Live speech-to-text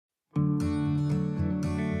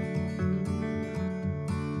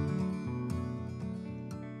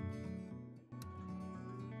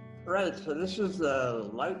Right, so this is the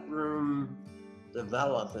Lightroom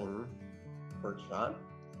developing workshop.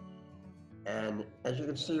 And as you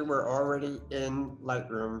can see, we're already in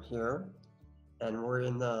Lightroom here, and we're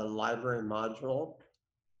in the library module.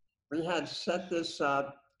 We had set this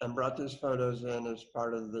up and brought these photos in as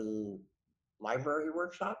part of the library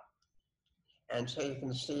workshop. And so you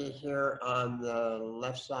can see here on the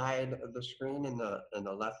left side of the screen in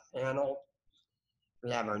the left panel,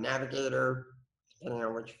 we have our navigator, depending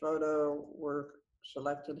on which photo we're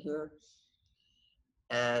selected here.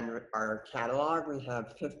 And our catalog, we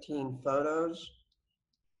have 15 photos,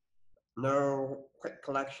 no quick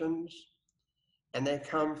collections, and they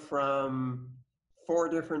come from 4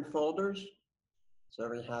 different folders. So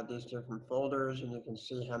we have these different folders, and you can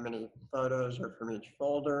see how many photos are from each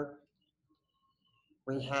folder.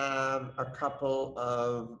 We have a couple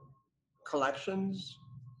of collections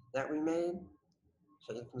that we made.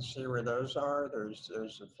 So you can see where those are. There's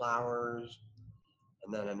the flowers,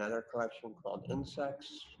 and then another collection called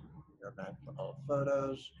insects. Go back to all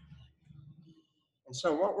photos. And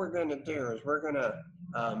so what we're going to do is we're going to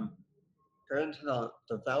go into the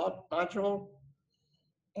develop module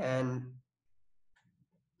and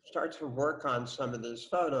start to work on some of these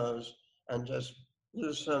photos and just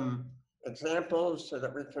use some examples so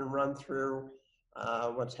that we can run through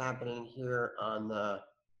what's happening here on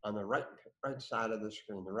the right side of the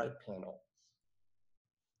screen, the right panel.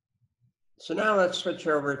 So now let's switch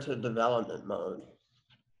over to development mode.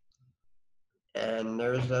 And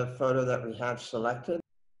there's a photo that we have selected,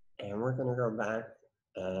 and we're going to go back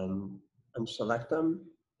and unselect them,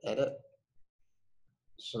 edit,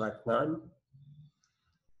 select none.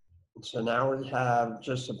 And so now we have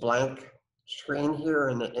just a blank screen here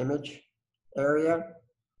in the image area.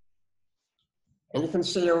 And you can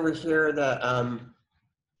see over here that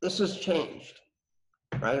this has changed,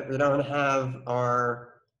 right? We don't have our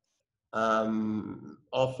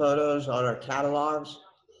all photos on our catalogs.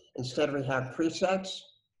 Instead, we have presets,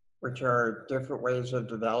 which are different ways of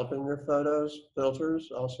developing your photos, filters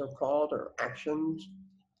also called, or actions.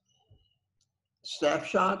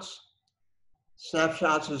 Snapshots.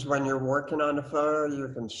 Snapshots is when you're working on a photo,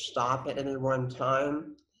 you can stop at any one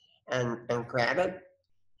time and grab it.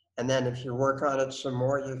 And then if you work on it some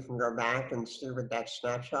more, you can go back and see what that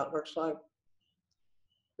snapshot looks like.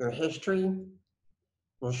 Your history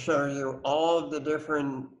will show you all of the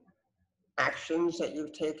different actions that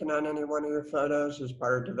you've taken on any one of your photos as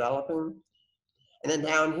part of developing. And then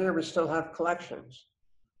down here, we still have collections.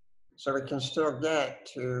 So we can still get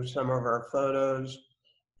to some of our photos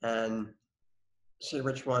and see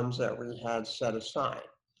which ones that we had set aside.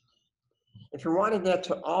 If you want to get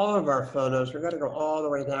to all of our photos, we've got to go all the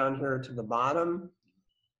way down here to the bottom.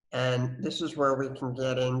 And this is where we can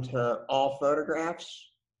get into all photographs.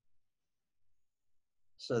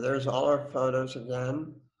 So there's all our photos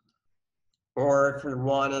again. Or if we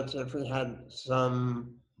wanted to, if we had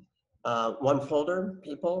some one folder,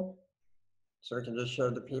 people, so we can just show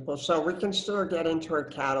the people. So we can still get into our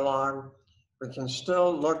catalog. We can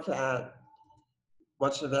still look at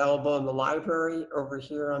what's available in the library over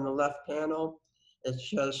here on the left panel. It's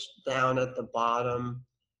just down at the bottom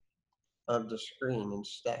of the screen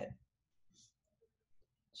instead.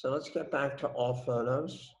 So let's get back to all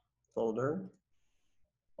photos, folder,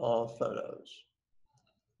 all photos.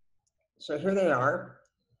 So here they are.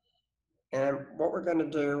 And what we're going to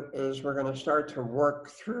do is we're going to start to work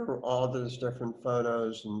through all these different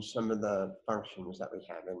photos and some of the functions that we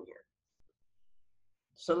have in here.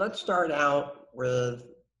 So let's start out with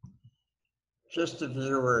just the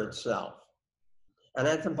viewer itself. And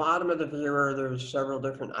at the bottom of the viewer, there's several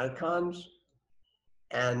different icons.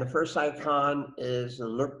 And the first icon is the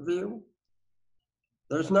look view.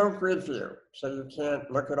 There's no grid view, so you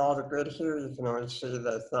can't look at all the grid here. You can only see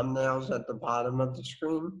the thumbnails at the bottom of the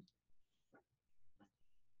screen.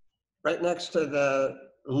 Right next to the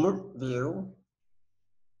look view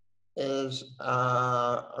is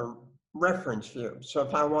a reference view. So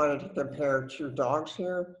if I wanted to compare 2 dogs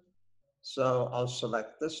here, so I'll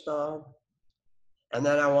select this dog, and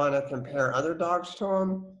then I want to compare other dogs to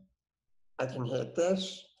them, I can hit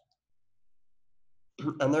this,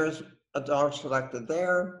 and there's a dog selected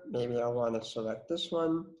there. Maybe I want to select this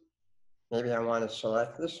one. Maybe I want to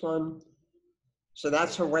select this one. So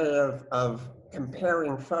that's a way of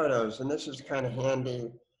comparing photos, and this is kind of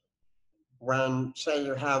handy when, say,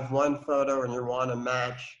 you have one photo and you want to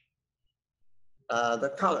match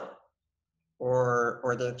the color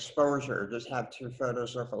or the exposure, just have 2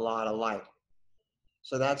 photos look a lot alike.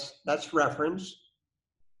 So that's reference.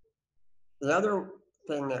 The other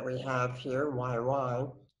thing that we have here,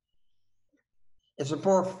 YY, is a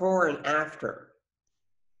before and after.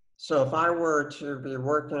 So if I were to be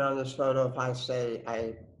working on this photo, if I say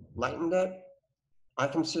I lightened it, I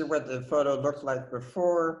can see what the photo looked like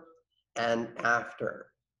before and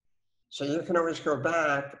after. So you can always go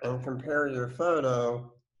back and compare your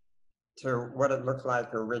photo to what it looked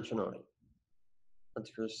like originally.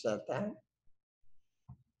 Let's reset that.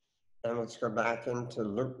 And let's go back into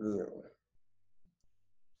loop view.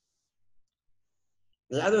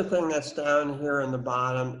 The other thing that's down here in the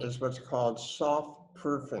bottom is what's called soft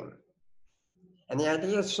proofing. And the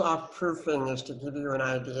idea of soft proofing is to give you an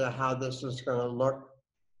idea how this is going to look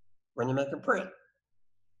when you make a print.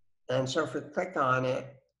 And so if we click on it,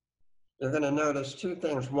 you're going to notice two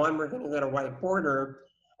things. One, we're going to get a white border,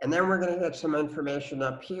 and then we're going to get some information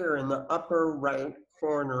up here in the upper right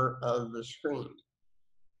corner of the screen.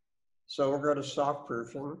 So we'll go to soft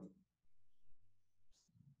proofing.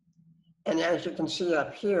 And as you can see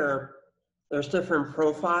up here, there's different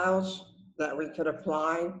profiles that we could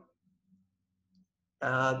apply.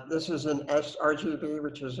 This is an sRGB,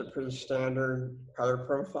 which is a pretty standard color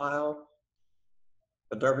profile.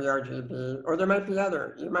 Adobe RGB, or there might be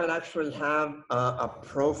other. You might actually have a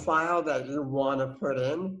profile that you want to put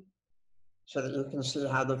in so that you can see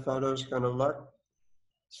how the photo is going to look.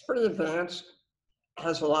 It's pretty advanced. It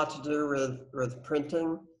has a lot to do with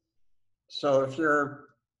printing. So if you're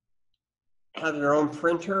have your own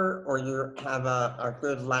printer or you have a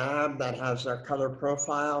good lab that has a color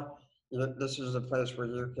profile, this is a place where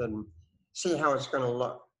you can see how it's going to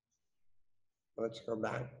look. Let's go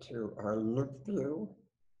back to our loop view.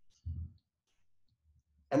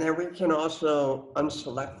 And then we can also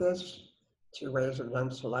unselect this. Two ways of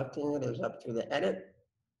unselecting it is up to the edit,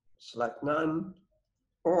 select none,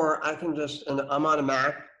 or I can just, and I'm on a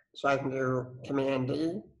Mac, so I can do Command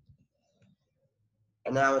D,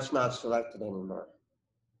 and now it's not selected anymore.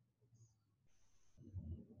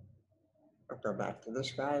 I'll go back to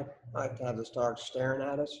this guy. I like to have this dog staring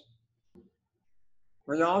at us.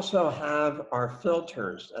 We also have our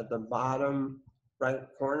filters at the bottom right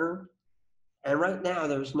corner. And right now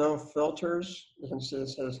there's no filters. You can see it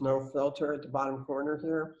says no filter at the bottom corner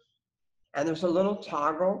here. And there's a little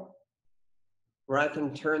toggle where I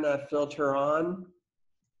can turn that filter on,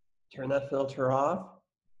 turn that filter off.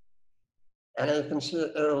 And you can see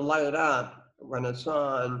it'll light up when it's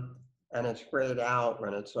on and it's grayed out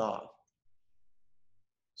when it's off.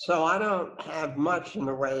 So I don't have much in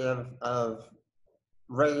the way of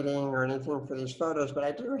rating or anything for these photos, but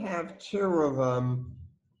I do have two of them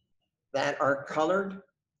that are colored.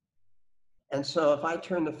 And so if I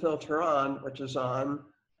turn the filter on, which is on,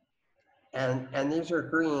 and these are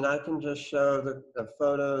green, I can just show the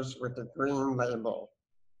photos with the green label.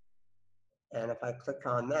 And if I click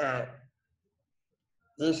on that,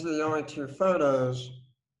 these are the only two photos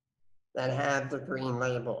that have the green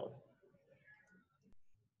label.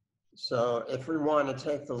 So if we want to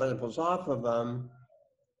take the labels off of them,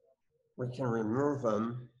 we can remove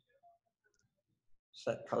them.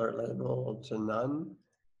 Set color label to none.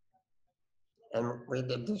 And we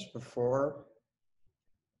did this before.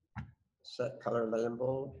 Set color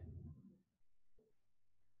label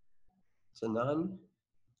to none.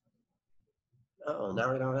 Oh,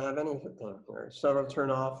 now we don't have anything here. So we'll turn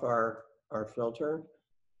off our filter.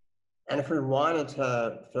 And if we wanted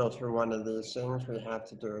to filter one of these things, we have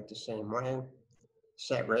to do it the same way.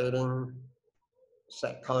 Set rating,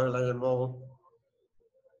 set color label.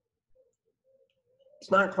 It's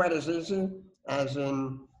not quite as easy as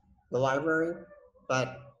in the library,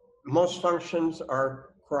 but most functions are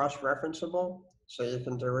cross-referenceable, so you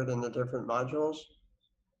can do it in the different modules.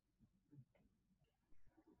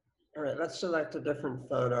 All right, let's select a different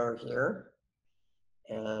photo here.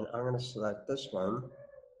 And I'm going to select this one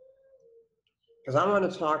because I want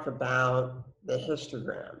to talk about the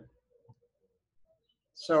histogram.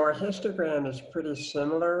 So our histogram is pretty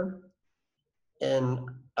similar in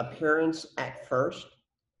appearance at first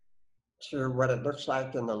to what it looks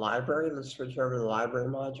like in the library. Let's switch over to the library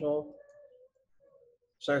module.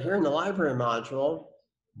 So here in the library module,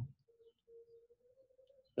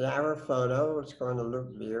 we have our photo. Let's go into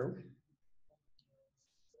loop view.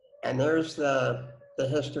 And there's the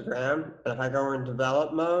histogram. And if I go in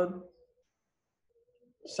develop mode,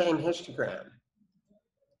 same histogram,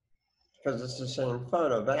 because it's the same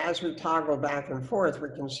photo. But as we toggle back and forth, we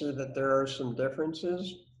can see that there are some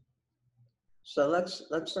differences. So let's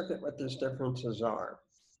look at what these differences are.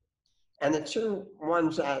 And the two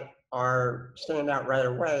ones that stand out right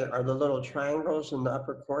away are the little triangles in the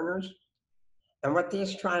upper corners. And what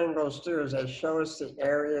these triangles do is they show us the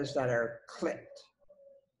areas that are clipped.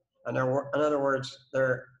 In other words,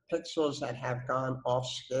 they're pixels that have gone off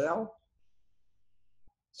scale.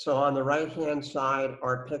 So on the right-hand side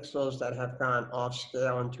are pixels that have gone off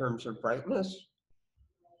scale in terms of brightness.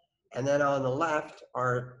 And then on the left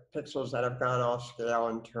are pixels that have gone off scale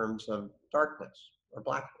in terms of darkness or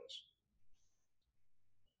blackness.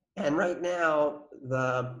 And right now,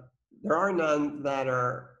 there are none that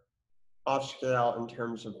are off scale in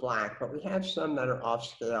terms of black, but we have some that are off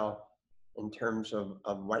scale in terms of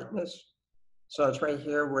whiteness. So it's right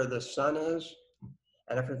here where the sun is.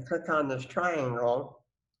 And if we click on this triangle,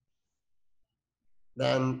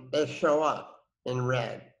 then they show up in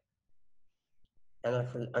red. And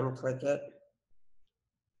if we unclick it,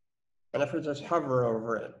 and if we just hover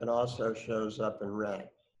over it, it also shows up in red.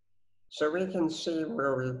 So we can see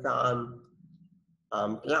where we've gone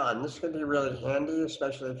beyond. This could be really handy,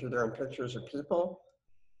 especially if you're doing pictures of people,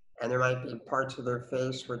 and there might be parts of their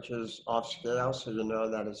face which is off scale, so you know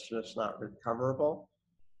that it's just not recoverable.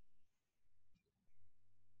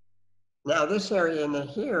 Now this area in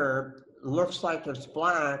here looks like it's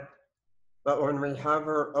black, but when we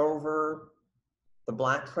hover over the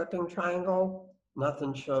black clipping triangle,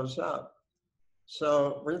 nothing shows up.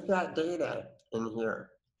 So we've got data in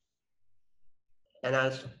here. And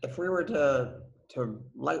if we were to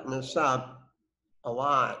lighten this up a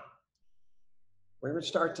lot, we would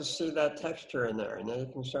start to see that texture in there, and then you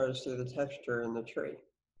can start to see the texture in the tree.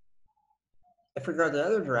 If we go the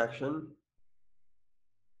other direction,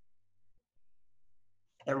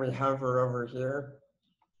 and we hover over here,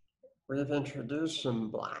 we've introduced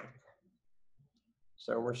some black.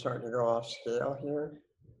 So we're starting to go off scale here.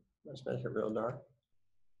 Let's make it real dark.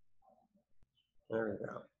 There we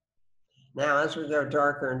go. Now, as we go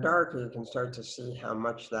darker and darker, you can start to see how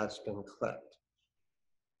much that's been clipped.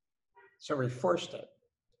 So we forced it.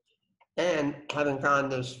 And having gone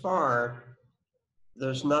this far,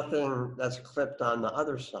 there's nothing that's clipped on the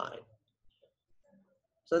other side.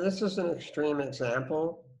 So this is an extreme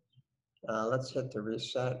example. Let's hit the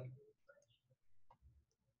reset.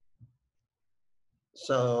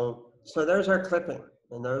 So there's our clipping,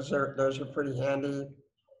 and those are pretty handy.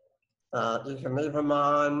 You can leave them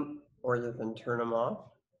on, or you can turn them off,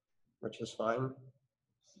 which is fine.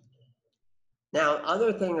 Now,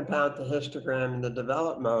 other thing about the histogram in the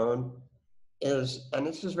develop mode is, and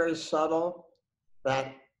this is very subtle,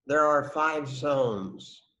 that there are 5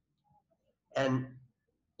 zones. And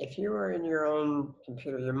if you were in your own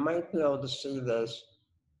computer, you might be able to see this,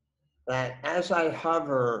 that as I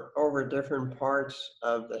hover over different parts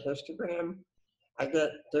of the histogram, I get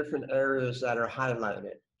different areas that are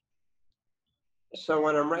highlighted. So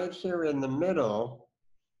when I'm right here in the middle,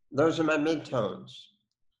 those are my midtones.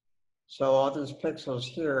 So all these pixels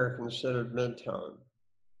here are considered midtone.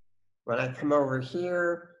 When I come over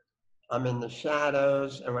here, I'm in the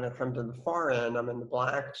shadows, and when I come to the far end, I'm in the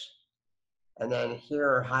blacks. And then here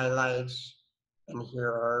are highlights, and here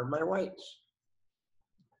are my whites.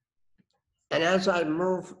 And as I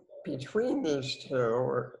move between these two,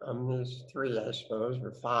 or these 3, I suppose,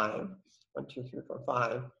 or 5, 1, 2, 3, 4,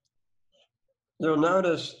 5, you'll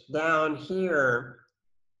notice down here,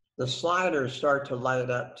 the sliders start to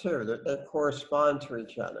light up too. They correspond to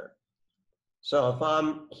each other. So if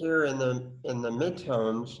I'm here in the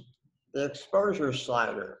midtones, the exposure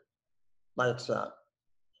slider lights up.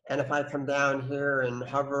 And if I come down here and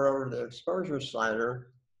hover over the exposure slider,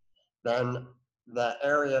 then the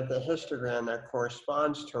area of the histogram that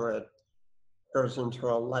corresponds to it goes into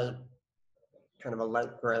a light, kind of a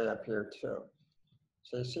light gray up here too.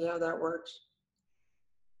 So you see how that works?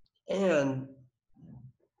 And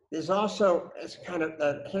there's also, it's kind of,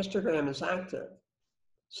 the histogram is active.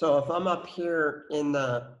 So if I'm up here in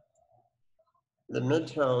the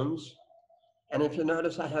midtones, and if you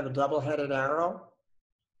notice I have a double-headed arrow,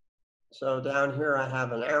 so down here I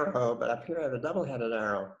have an arrow, but up here I have a double-headed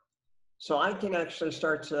arrow. So I can actually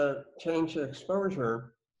start to change the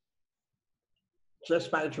exposure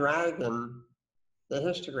just by dragging the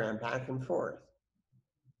histogram back and forth.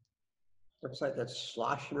 Looks like it's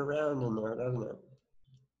sloshing around in there, doesn't it?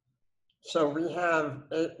 So we have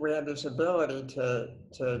this ability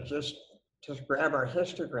to just grab our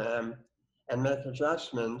histogram and make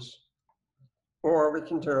adjustments, or we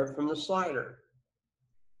can do it from the slider.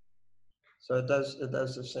 So it does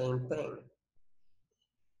the same thing.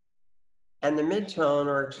 And the midtone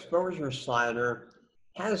or exposure slider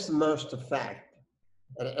has the most effect.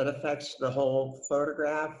 It affects the whole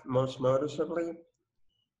photograph most noticeably.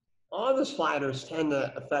 All the sliders tend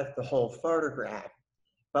to affect the whole photograph,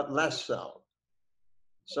 but less so.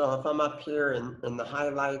 So if I'm up here in the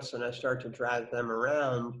highlights and I start to drag them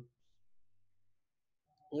around,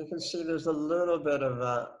 you can see there's a little bit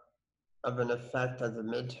of an effect of the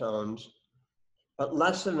midtones, but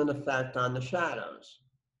less of an effect on the shadows.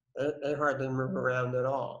 They hardly move around at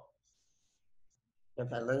all.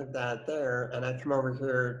 If I leave that there and I come over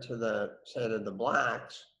here to the, say, to the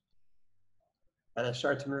blacks, and I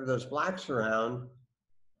start to move those blacks around,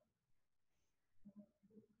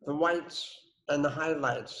 the whites and the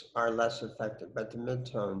highlights are less affected, but the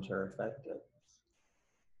midtones are affected.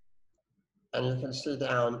 And you can see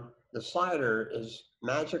down, the slider is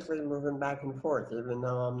magically moving back and forth, even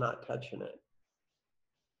though I'm not touching it.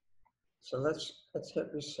 So let's hit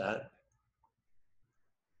reset.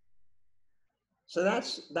 So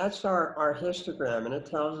that's our histogram, and it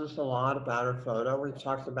tells us a lot about our photo. We've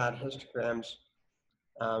talked about histograms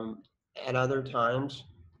at other times.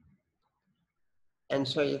 And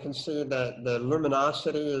so you can see that the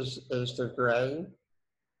luminosity is the gray.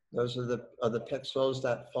 Those are the pixels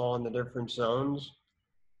that fall in the different zones.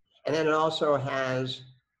 And then it also has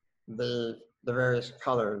the various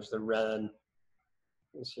colors, the red,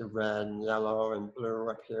 you see red and yellow and blue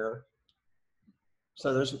up here.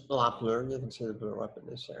 So there's a lot blue, you can see the blue up in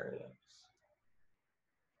this area.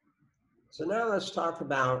 So now let's talk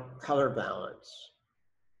about color balance.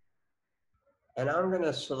 And I'm going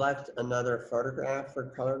to select another photograph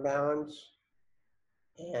for color balance.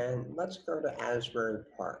 And let's go to Asbury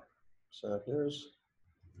Park. So here's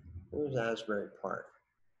Asbury Park.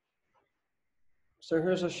 So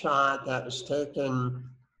here's a shot that was taken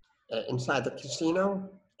inside the casino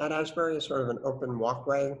at Asbury, sort of an open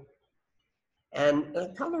walkway. And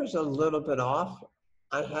the color is a little bit off.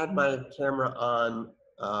 I had my camera on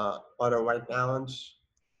auto white balance,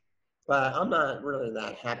 but I'm not really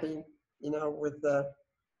that happy, with the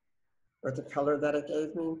color that it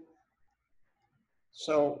gave me.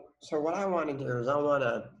 So what I want to do is I want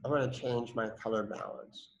to change my color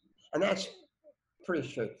balance, and that's pretty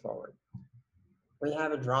straightforward. We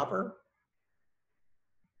have a dropper,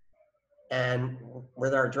 and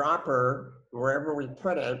with our dropper, wherever we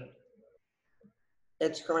put it,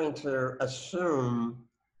 it's going to assume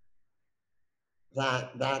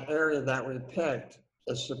that that area that we picked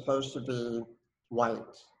is supposed to be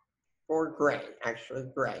white or gray, actually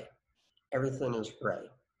gray. Everything is gray.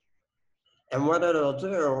 And what it'll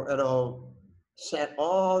do, it'll set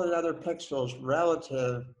all the other pixels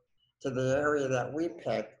relative to the area that we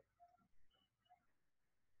picked.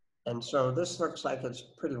 And so this looks like it's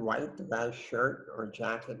pretty white, the guy's shirt or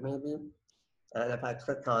jacket maybe. And if I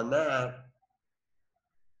click on that,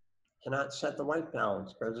 cannot set the white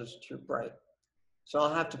balance because it's too bright. So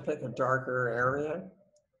I'll have to pick a darker area.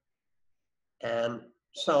 And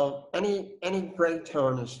so any gray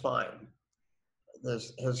tone is fine.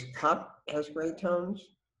 His cup has gray tones,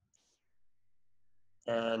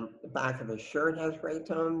 and the back of his shirt has gray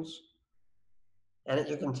tones. And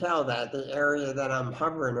you can tell that the area that I'm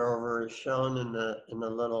hovering over is shown in the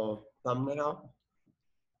little thumbnail.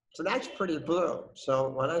 So that's pretty blue. So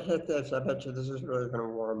when I hit this, I bet you this is really going to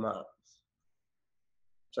warm up.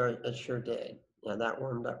 So it sure did. Yeah, that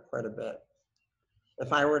warmed up quite a bit.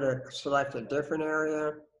 If I were to select a different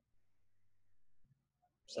area,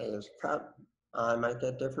 say his cup, I might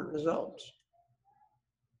get different results.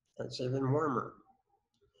 It's even warmer.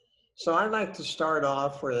 So I like to start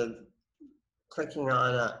off with clicking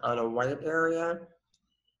on a white area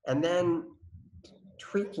and then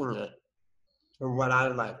tweaking it to what I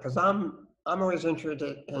like, because I'm always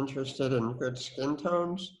interested in good skin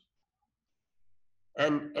tones,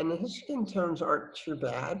 and his skin tones aren't too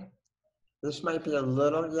bad. This might be a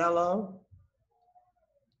little yellow,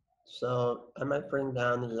 so I might bring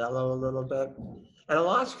down the yellow a little bit. And a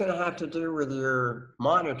lot's going to have to do with your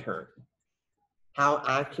monitor. How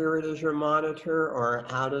accurate is your monitor, or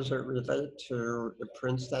how does it relate to the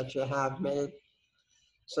prints that you have made?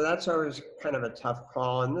 So that's always kind of a tough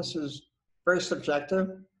call, and this is very subjective.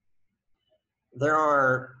 There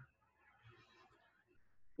are,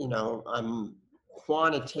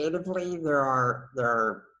 quantitatively, there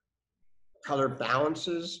are color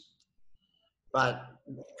balances, but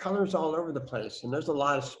colors all over the place, and there's a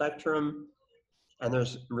lot of spectrum, and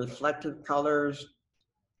there's reflective colors,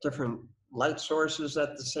 different light sources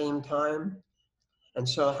at the same time. And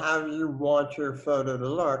so how you want your photo to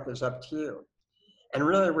look is up to you. And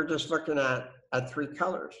really, we're just looking at three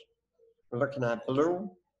colors. We're looking at blue,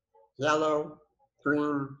 yellow,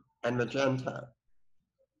 green, and magenta.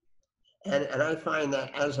 And I find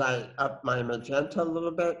that as I up my magenta a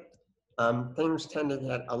little bit, things tend to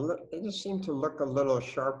get they just seem to look a little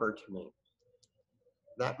sharper to me.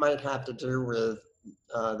 That might have to do with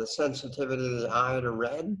the sensitivity of the eye to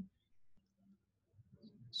red.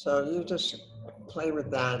 So you just play with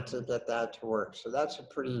that to get that to work. So that's a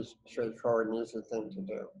pretty straightforward and easy thing to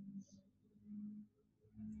do.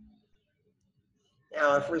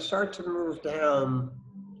 Now, if we start to move down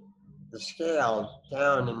the scale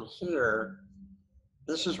down in here,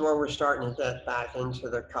 this is where we're starting to get back into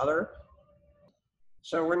the color.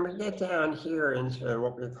 So when we get down here into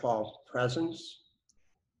what we call presence,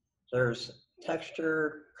 there's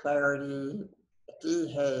texture, clarity,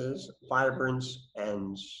 dehaze, vibrance,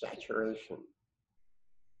 and saturation.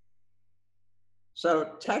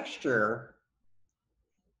 So texture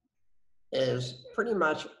is pretty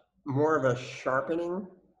much more of a sharpening.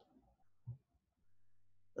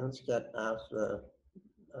 Let's get out there.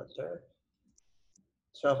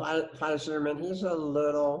 So if I zoom in, he's a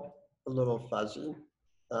little fuzzy.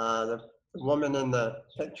 The woman in the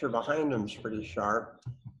picture behind him is pretty sharp.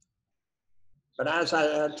 But as I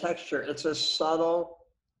add texture, it's a subtle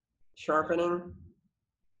sharpening.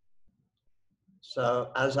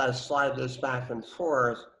 So as I slide this back and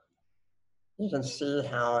forth, you can see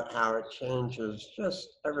how it changes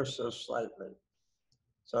just ever so slightly.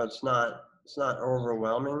 So it's not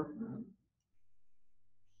overwhelming.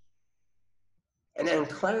 And then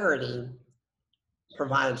clarity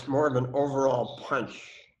provides more of an overall punch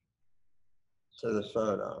to the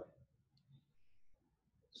photo.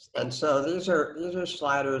 And so these are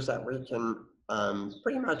sliders that we can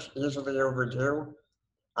pretty much easily overdo,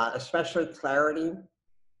 especially clarity.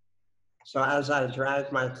 So as I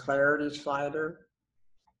drag my clarity slider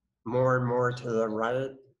more and more to the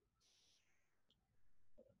right,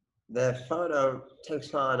 the photo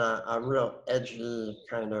takes on a real edgy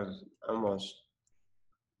kind of almost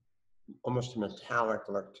a metallic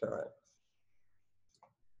look to it.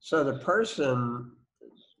 So the person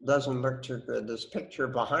doesn't look too good. This picture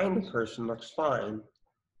behind the person looks fine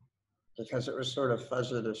because it was sort of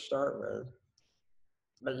fuzzy to start with.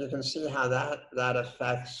 But you can see how that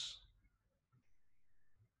affects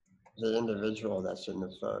the individual that's in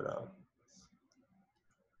the photo.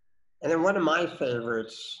 And then one of my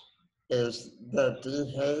favorites is the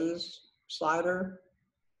dehaze slider.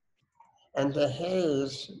 And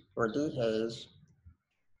dehaze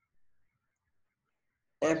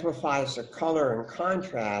amplifies the color and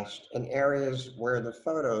contrast in areas where the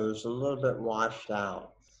photo is a little bit washed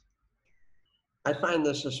out. I find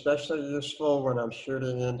this especially useful when I'm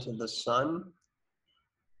shooting into the sun.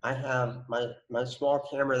 I have my small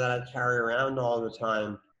camera that I carry around all the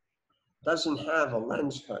time doesn't have a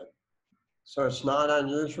lens hood. So it's not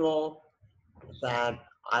unusual that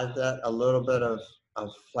I get a little bit of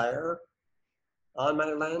flare on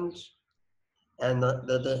my lens. And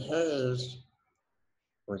the dehaze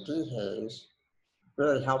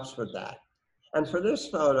really helps with that. And for this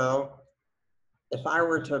photo, if I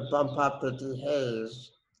were to bump up the dehaze,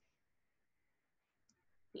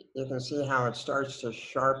 you can see how it starts to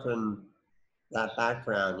sharpen that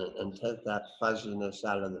background and take that fuzziness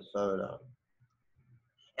out of the photo.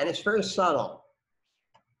 And it's very subtle.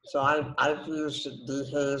 So I've used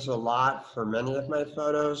dehaze a lot for many of my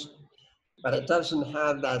photos, but it doesn't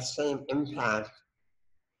have that same impact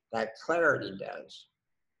that clarity does.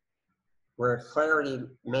 Where clarity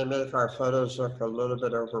may make our photos look a little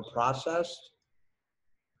bit over-processed.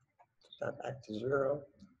 Put that back to 0.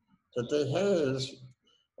 The dehaze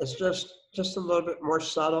is just a little bit more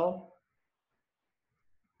subtle,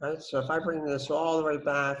 right? So if I bring this all the way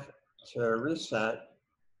back to reset,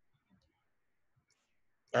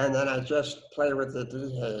 and then I just play with the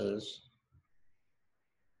dehaze,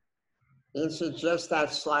 you can see just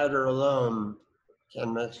that slider alone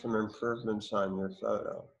can make some improvements on your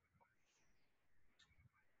photo.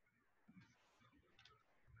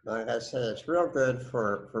 Like I say, it's real good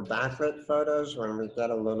for backlit photos when we get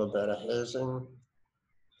a little bit of hazing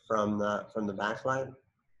from the backlight.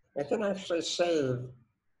 It can actually save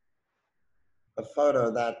a photo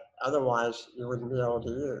that otherwise you wouldn't be able to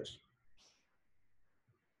use.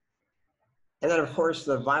 And then of course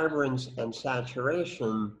the vibrance and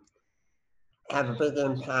saturation have a big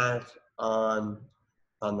impact on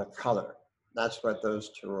the color. That's what those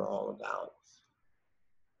two are all about.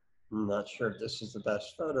 I'm not sure if this is the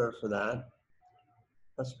best photo for that.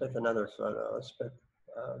 Let's pick another photo. Let's pick,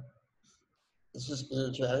 this is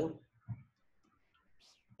EJ.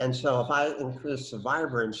 And so if I increase the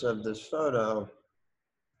vibrance of this photo,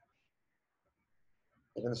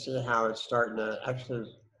 you can see how it's starting to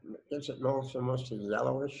actually gives it almost a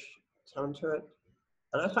yellowish tone to it.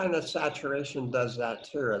 And I find that saturation does that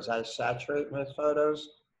too. As I saturate my photos,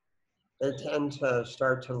 they tend to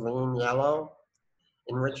start to lean yellow,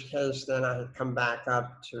 in which case then I come back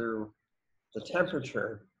up to the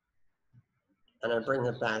temperature and I bring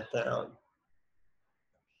it back down.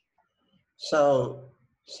 So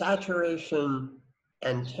saturation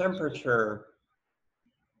and temperature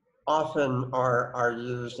often are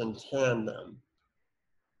used in tandem.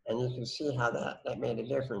 And you can see how that made a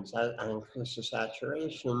difference. I increase the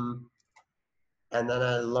saturation, and then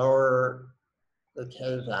I lower the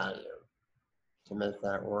K value to make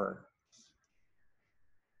that work.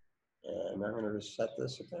 And I'm going to reset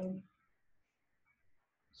this again.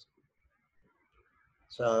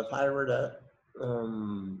 So if I were to,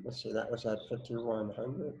 let's see, that was at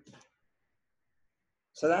 5100.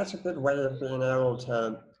 So that's a good way of being able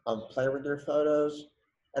to play with your photos.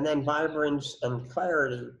 And then vibrance and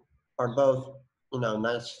clarity are both,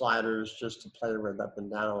 nice sliders just to play with up and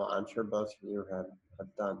down. I'm sure both of you have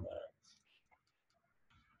done that.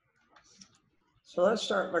 So let's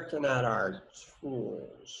start looking at our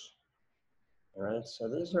tools. All right, so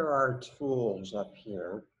these are our tools up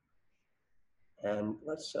here. And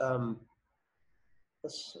let's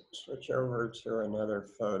switch over to another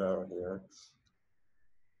photo here.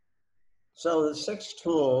 So the 6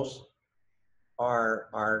 tools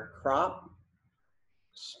are crop,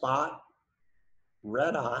 spot,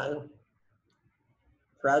 red eye,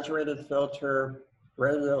 graduated filter,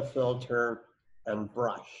 radial filter, and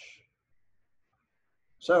brush.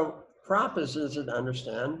 So crop is easy to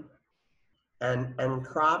understand, and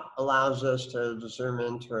crop allows us to zoom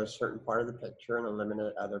into a certain part of the picture and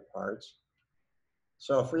eliminate other parts.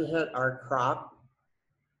 So if we hit our crop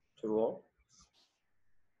tool,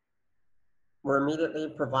 we're immediately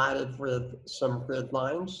provided with some grid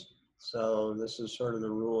lines. So this is sort of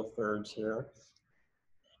the rule of thirds here.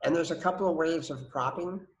 And there's a couple of ways of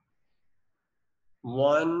cropping.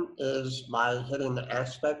 One is by hitting the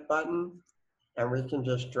aspect button, and we can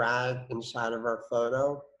just drag inside of our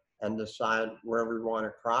photo and decide where we want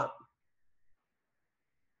to crop.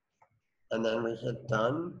 And then we hit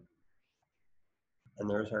done, and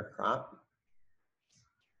there's our crop.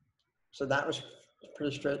 So that was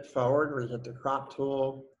pretty straightforward. We hit the crop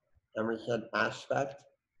tool, and we hit aspect,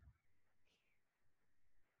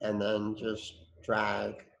 and then just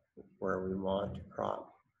drag where we want to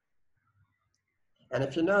crop. And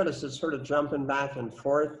if you notice, it's sort of jumping back and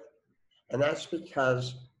forth, and that's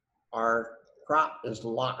because our crop is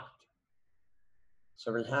locked.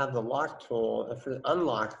 So we have the lock tool. If we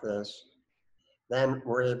unlock this, then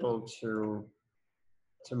we're able to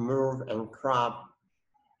move and crop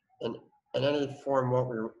in any form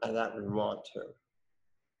that we want to.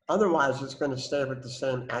 Otherwise, it's going to stay with the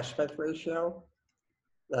same aspect ratio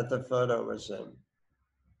that the photo was in.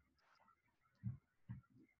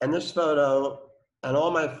 And this photo, and all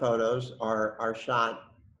my photos are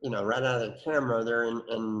shot, right out of the camera. They're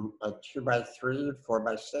in a 2:3,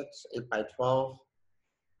 4:6, 8:12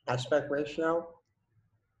 aspect ratio.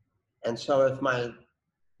 And so if my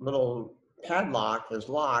little padlock is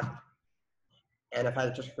locked, and if I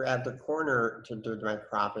just grab the corner to do my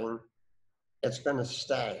cropping, it's going to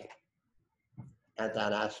stay at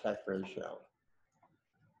that aspect ratio.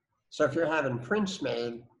 So if you're having prints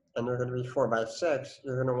made and they're going to be 4:6,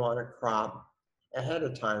 you're going to want to crop ahead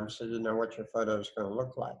of time so you know what your photo is going to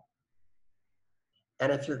look like.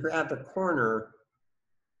 And if you grab the corner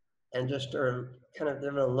and just kind of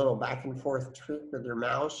give it a little back and forth tweak with your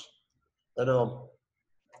mouse, it'll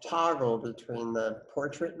toggle between the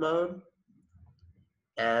portrait mode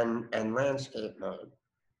and landscape mode.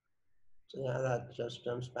 So yeah, that just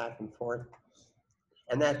jumps back and forth.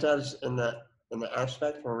 And that does in the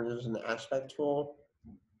aspect, when we're using the aspect tool.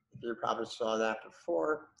 You probably saw that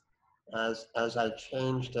before. As I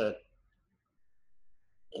changed it,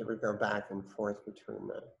 it would go back and forth between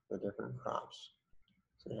the different crops.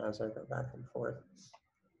 See how as I go back and forth.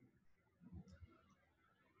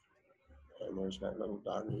 And there's my little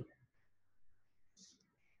doggy.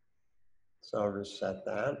 So I'll reset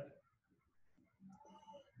that.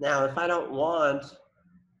 Now, if I don't want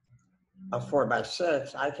a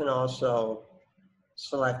 4:6, I can also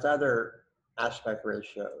select other aspect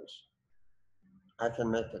ratios. I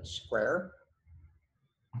can make it square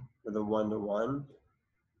with a 1:1.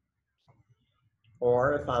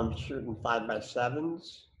 Or if I'm shooting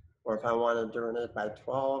 5:7s, or if I want to do an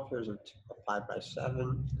 8:12, here's a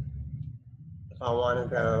 5:7. If I want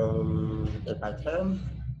to go 8:10.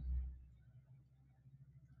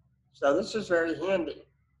 So this is very handy.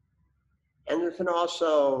 And you can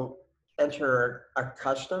also enter a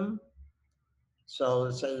custom. So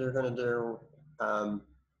let's say you're going to do, I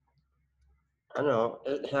don't know,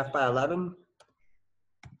 8.5 by 11.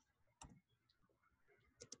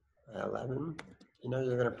 11.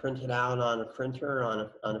 You're going to print it out on a printer,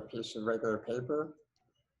 on a piece of regular paper.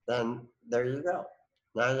 Then there you go.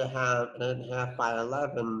 Now you have an 8.5 by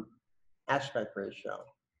 11 aspect ratio.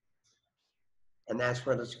 And that's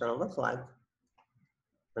what it's going to look like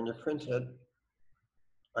when you print it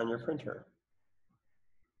on your printer.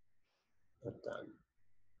 It's done.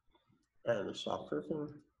 And the soft proofing.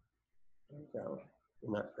 There we go.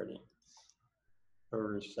 Isn't that pretty? We'll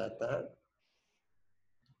reset that.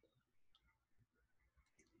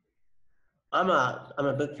 I'm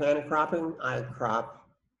a big fan of cropping. I crop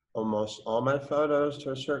almost all my photos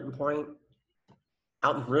to a certain point.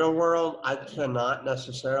 Out in the real world, I cannot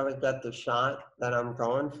necessarily get the shot that I'm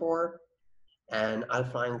going for, and I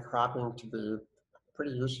find cropping to be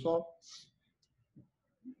pretty useful.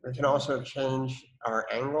 We can also change our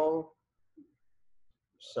angle.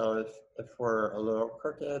 So if we're a little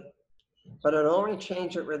crooked, but it only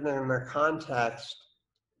change it within the context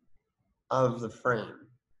of the frame.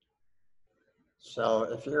 So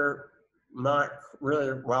if you're not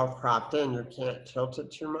really well cropped in, you can't tilt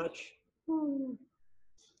it too much.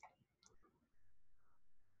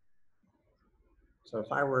 So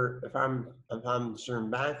if I'm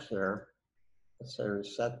zoomed back here, let's say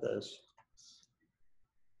reset this,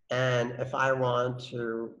 and if I want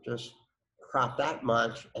to just crop that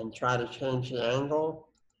much and try to change the angle,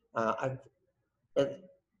 it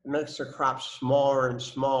makes the crop smaller and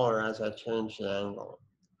smaller as I change the angle,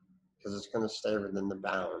 because it's going to stay within the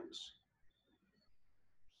bounds.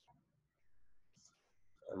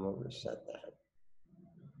 And we'll reset that.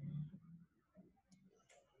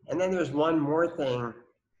 And then there's one more thing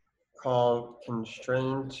called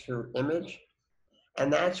constrain to image,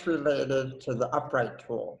 and that's related to the upright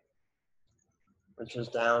tool, which is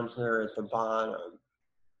down here at the bottom.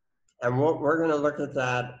 And we're going to look at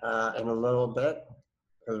that in a little bit,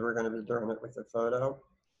 because we're going to be doing it with the photo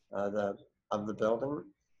of the building.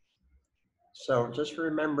 So just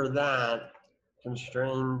remember that,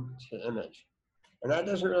 constrain to image. And that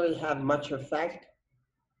doesn't really have much effect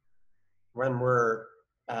when we're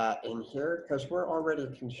in here, because we're already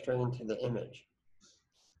constrained to the image.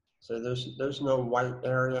 So there's no white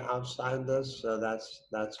area outside this, so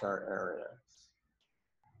that's our area.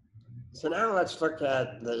 So now let's look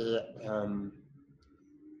at the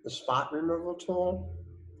spot removal tool,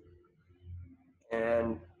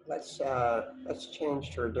 and let's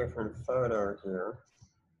change to a different photo here.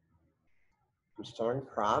 I'm still in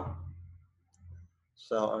crop,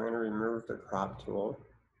 so I'm going to remove the crop tool,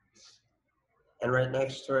 and right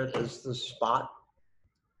next to it is the spot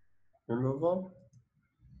removal.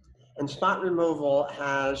 And spot removal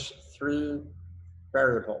has 3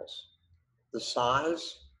 variables: the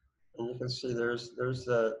size, and you can see there's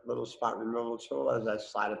the little spot removal tool as I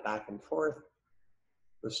slide it back and forth.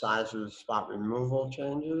 The size of the spot removal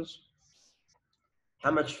changes. How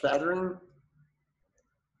much feathering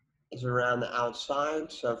is around the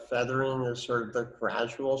outside. So feathering is sort of the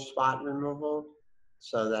gradual spot removal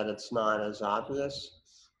so that it's not as obvious.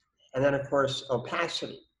 And then of course,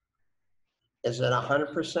 opacity. Is it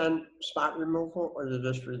 100% spot removal, or you're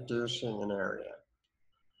just reducing an area?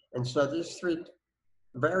 And so these 3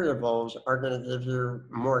 variables are going to give you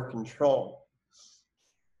more control.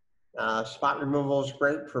 Spot removal is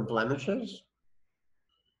great for blemishes.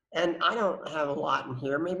 And I don't have a lot in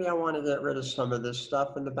here. Maybe I want to get rid of some of this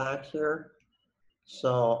stuff in the back here.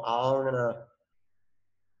 So I'm going to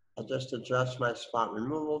just adjust my spot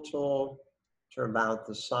removal tool to about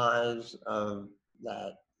the size of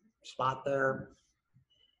that spot there.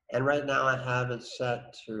 And right now I have it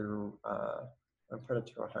set to, I'll put it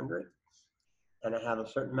to 100. And I have a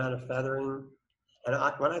certain amount of feathering. And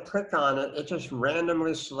when I click on it, it just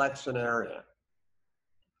randomly selects an area.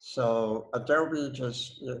 So Adobe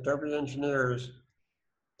engineers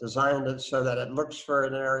designed it so that it looks for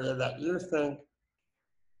an area that you think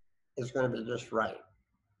is going to be just right.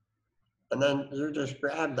 And then you just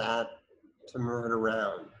grab that to move it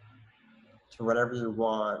around to whatever you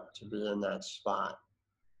want to be in that spot.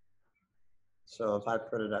 So if I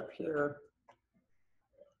put it up here,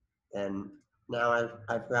 and now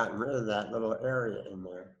I've gotten rid of that little area in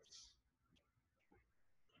there.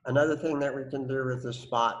 Another thing that we can do with the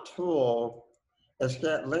spot tool is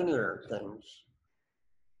get linear things.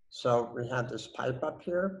 So we have this pipe up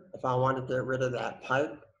here. If I want to get rid of that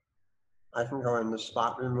pipe, I can go into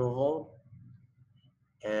spot removal,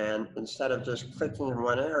 and instead of just clicking in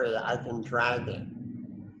one area, I can drag it.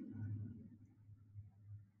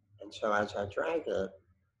 And so as I drag it,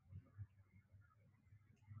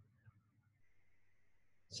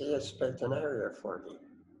 see, it's picked an area for me.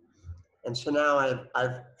 And so now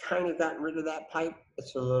I've kind of gotten rid of that pipe.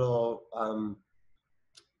 It's a little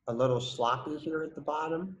sloppy here at the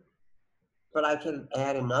bottom, but I can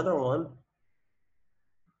add another one.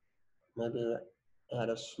 Maybe add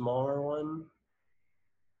a smaller one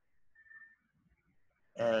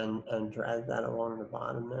and drag that along the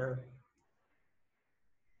bottom there.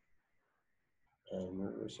 And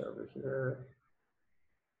move this over here.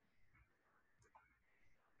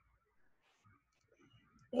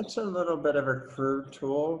 It's a little bit of a crude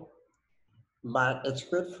tool, but it's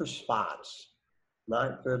good for spots,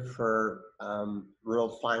 not good for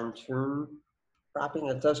real fine-tuned cropping.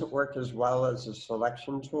 It doesn't work as well as a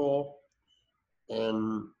selection tool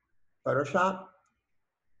in Photoshop,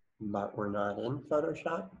 but we're not in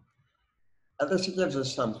Photoshop. At least it gives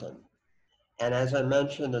us something. And as I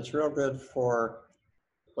mentioned, it's real good for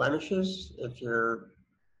blemishes. If your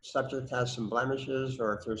subject has some blemishes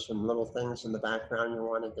or if there's some little things in the background you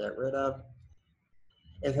want to get rid of.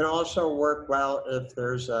 It can also work well if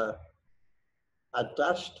there's a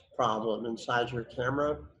dust problem inside your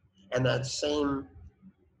camera and that same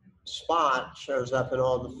spot shows up in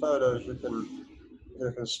all the photos, you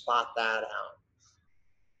can spot that out.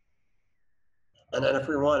 And then if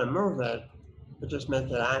we want to move it, we just make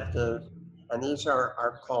it active. And these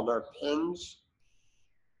are called our pins.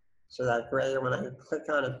 So that gray, when I click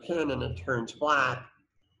on a pin and it turns black,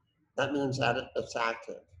 that means that it's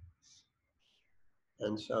active.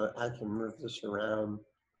 And so I can move this around.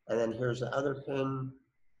 And then here's the other pin,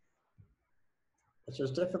 which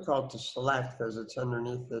is difficult to select because it's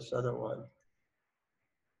underneath this other one.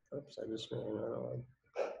 Oops, I just made another one.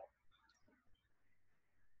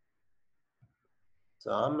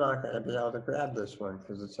 So I'm not going to be able to grab this one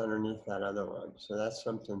because it's underneath that other one. So that's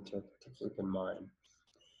something to keep in mind.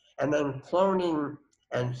 And then cloning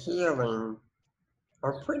and healing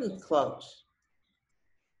are pretty close.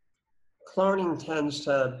 Cloning tends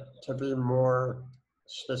to be more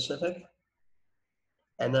specific,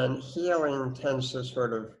 and then healing tends to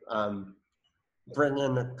sort of bring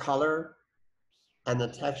in the color and the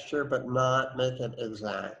texture, but not make it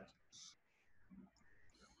exact.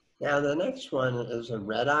 Now the next one is a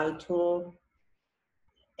red eye tool,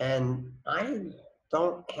 and I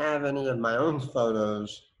don't have any of my own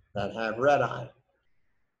photos that have red eye.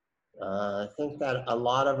 I think that a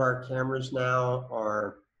lot of our cameras now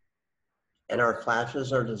and our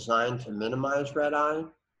flashes are designed to minimize red eye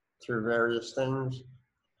through various things.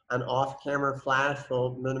 An off-camera flash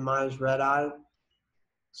will minimize red eye.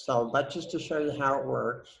 So, but just to show you how it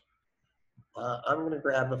works, I'm going to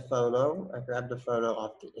grab a photo. I grabbed a photo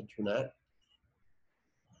off the internet.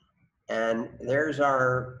 And there's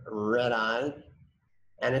our red eye.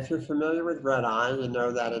 And if you're familiar with red eye, you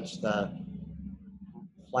know that it's the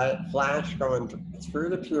flash going through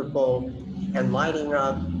the pupil and lighting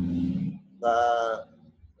up the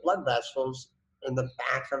blood vessels in the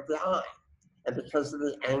back of the eye. And because of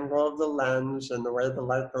the angle of the lens and the way the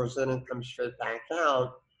light goes in and comes straight back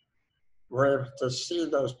out, we're able to see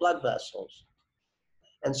those blood vessels.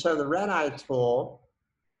 And so the red eye tool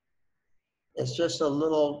is just a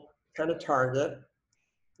little kind of target.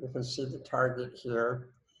 You can see the target here.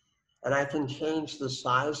 And I can change the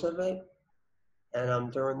size of it. And I'm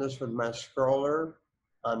doing this with my scroller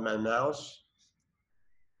on my mouse.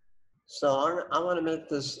 So I want to make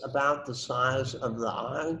this about the size of the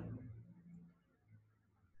eye.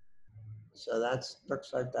 So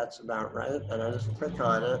looks like that's about right. And I just click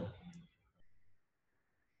on it.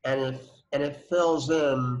 And it fills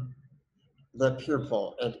in the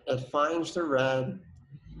pupil. It finds the red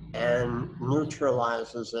and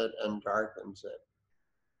neutralizes it and darkens it.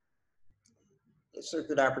 It's a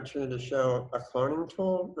good opportunity to show a cloning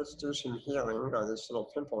tool. Let's do some healing on this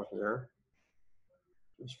little pimple here.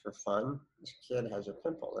 Just for fun. This kid has a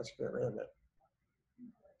pimple. Let's get rid of it.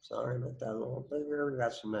 So I'm going to make that a little bigger. We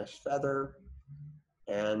got some nice feather.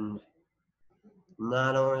 And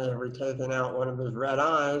not only have we taken out one of his red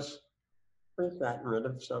eyes, we've gotten rid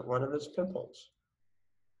of one of his pimples.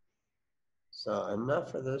 So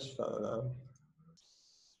enough of this photo.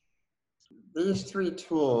 These three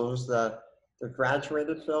tools, the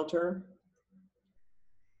graduated filter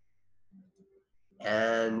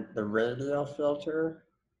and the radial filter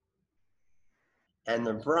and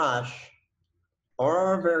the brush,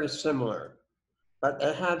 are very similar, but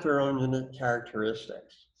they have their own unique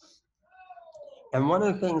characteristics. And one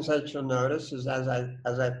of the things that you'll notice is as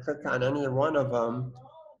I click on any one of them,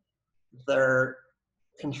 their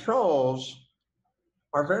controls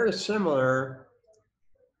are very similar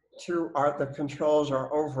to the controls,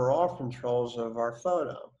 our overall controls of our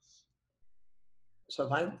photo.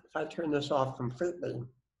 So if I turn this off completely,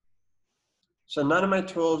 so none of my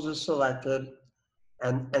tools is selected,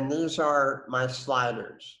 and these are my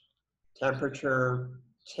sliders: temperature,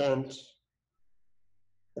 tint,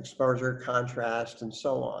 exposure, contrast, and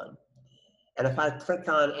so on. And if I click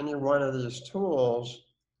on any one of these tools,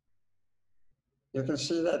 you can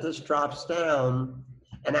see that this drops down,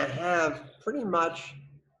 and I have pretty much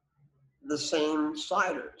the same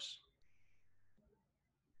sliders.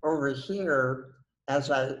 Over here, as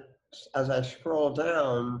I scroll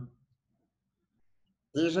down,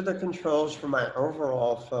 These are the controls for my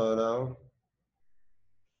overall photo,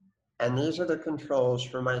 and these are the controls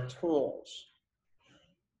for my tools.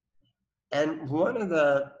 And one of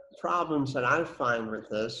the problems that I find with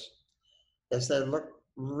this is they look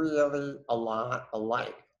really a lot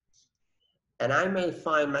alike. And I may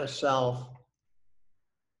find myself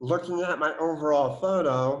looking at my overall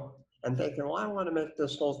photo and thinking, well, I want to make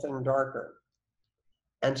this whole thing darker.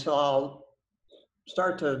 And so I'll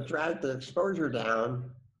start to drag the exposure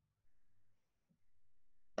down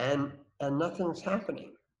and nothing's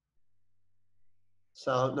happening.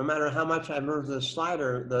 So no matter how much I move the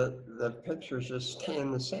slider, the picture's just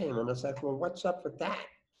staying the same. And it's like, well, what's up with that?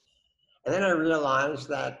 And then I realized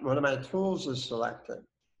that one of my tools is selected.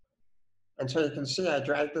 And so you can see I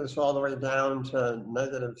dragged this all the way down to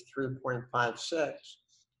negative 3.56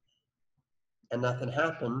 and nothing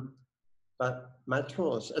happened, but my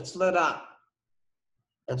tools, it's lit up.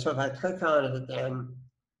 And so if I click on it again,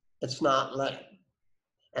 it's not lit.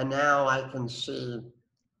 And now I can see,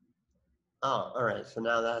 oh, all right, so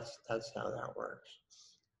now that's how that works.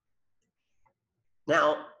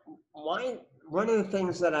 Now, one of the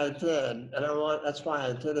things that I did, and that's why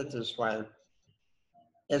I did it this way,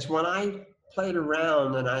 is when I played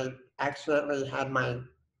around and I accidentally had my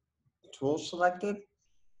tool selected,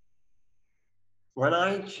 when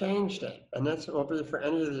I changed it, and this will be for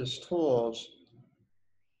any of these tools,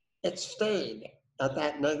 it stayed at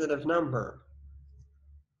that negative number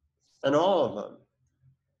in all of them.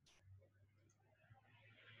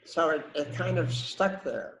 So it kind of stuck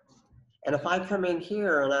there. And if I come in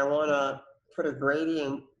here and I want to put a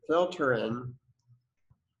gradient filter in,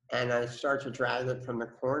 and I start to drag it from the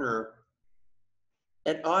corner,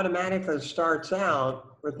 it automatically starts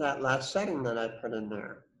out with that last setting that I put in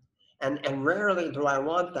there. And rarely do I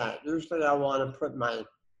want that. Usually I want to put my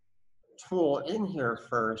tool in here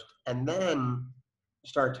first and then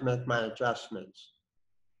start to make my adjustments.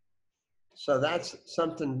 So that's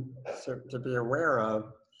something to be aware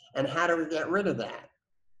of. And how do we get rid of that?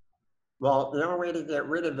 Well, the only way to get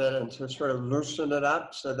rid of it and to sort of loosen it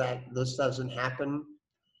up so that this doesn't happen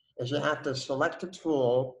is you have to select a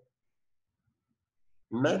tool,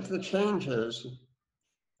 make the changes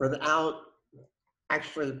without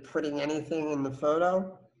actually putting anything in the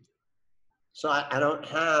photo. So I don't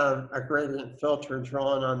have a gradient filter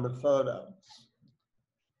drawn on the photo.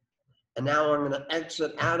 And now I'm going to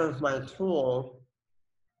exit out of my tool.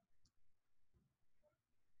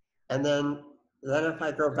 And then if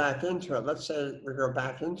I go back into it, let's say we go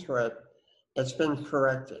back into it, it's been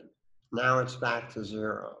corrected. Now it's back to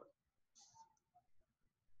 0.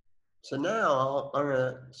 So now I'm going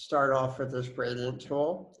to start off with this gradient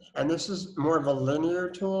tool. And this is more of a linear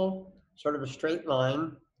tool, sort of a straight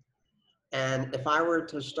line. And if I were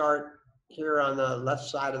to start here on the left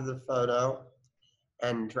side of the photo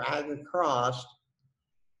and drag across,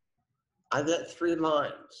 I get 3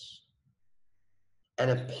 lines and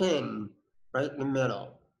a pin right in the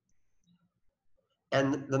middle.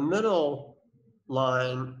 And the middle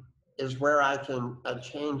line is where I can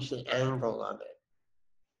change the angle of it.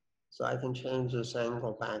 So I can change this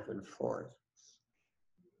angle back and forth.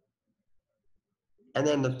 And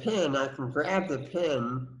then the pin, I can grab the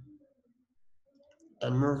pin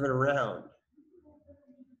and move it around.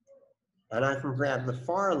 And I can grab the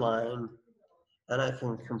far line and I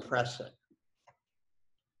can compress it.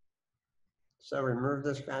 So we move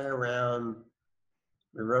this guy around,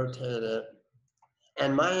 we rotate it.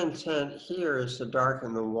 And my intent here is to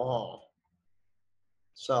darken the wall.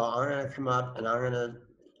 So I'm going to come up and I'm going to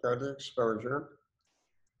go to exposure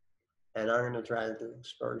and I'm going to drag the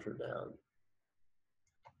exposure down.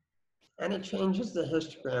 And it changes the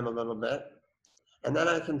histogram a little bit. And then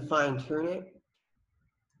I can fine tune it,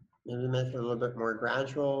 maybe make it a little bit more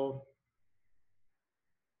gradual.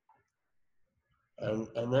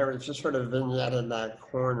 And there we just sort of vignetted that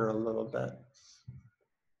corner a little bit.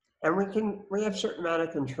 And we have a certain amount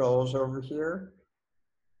of controls over here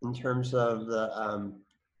in terms of the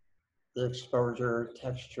exposure,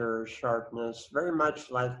 texture, sharpness, very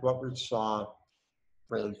much like what we saw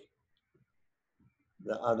with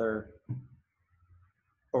the other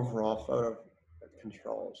overall photo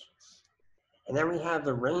controls. And then we have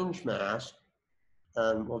the range mask,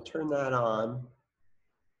 and we'll turn that on.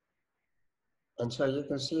 And so you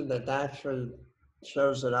can see that actually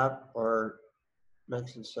shows it up or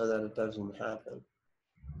makes it so that it doesn't happen.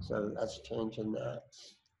 So that's changing that.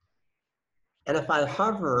 And if I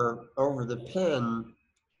hover over the pin,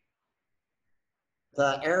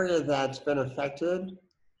 the area that's been affected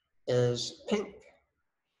is pink,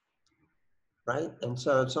 right? And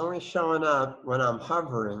so it's only showing up when I'm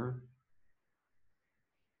hovering.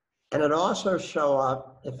 And it also show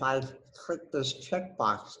up if I click this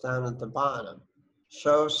checkbox down at the bottom,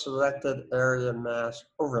 show selected area mask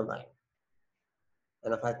overlay.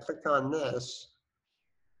 And if I click on this,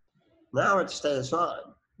 now it stays on,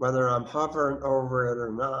 whether I'm hovering over it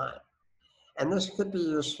or not. And this could be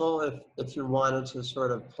useful if you wanted to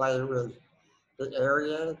sort of play with the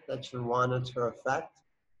area that you wanted to affect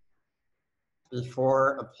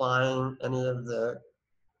before applying any of the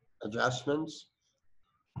adjustments.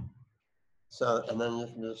 So, and then you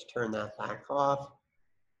can just turn that back off.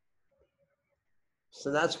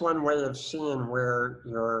 So that's one way of seeing where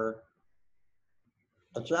your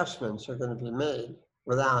adjustments are going to be made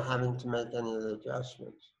without having to make any of the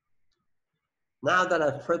adjustments. Now that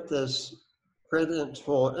I've put this gradient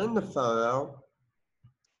tool in the photo,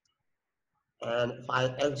 and if I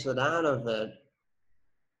exit out of it,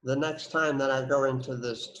 the next time that I go into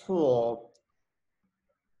this tool,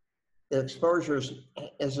 the exposure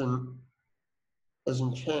isn't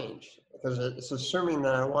changed because it's assuming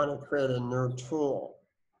that I want to create a new tool.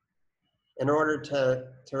 In order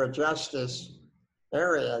to adjust this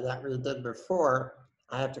area that we did before,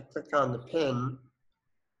 I have to click on the pin,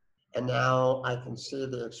 and now I can see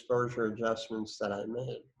the exposure adjustments that I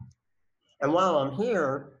made. And while I'm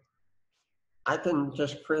here, I can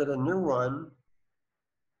just create a new one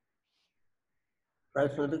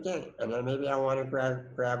right from the beginning. And then maybe I want to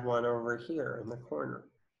grab one over here in the corner.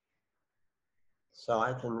 So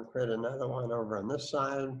I can create another one over on this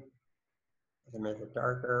side. I can make it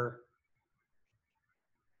darker.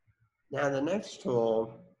 Now the next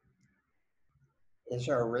tool is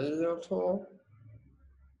our radial tool.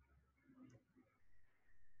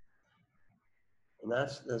 And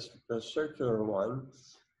that's the circular one.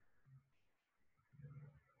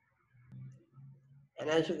 And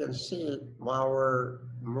as you can see, while we're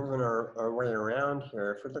moving our way around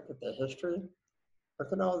here, if we look at the history,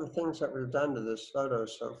 look at all the things that we've done to this photo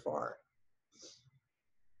so far.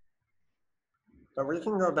 But we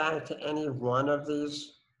can go back to any one of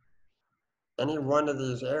these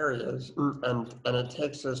areas, and it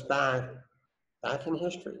takes us back in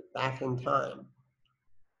history, back in time.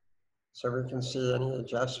 So we can see any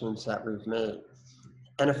adjustments that we've made.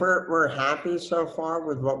 And if we're happy so far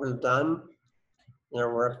with what we've done,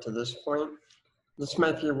 we're up to this point, this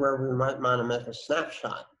might be where we might want to make a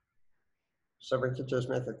snapshot. So we could just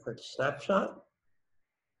make a quick snapshot,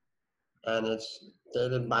 and it's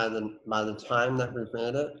dated by the time that we've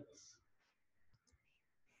made it.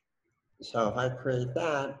 So if I create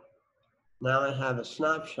that, now I have a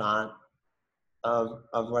snapshot of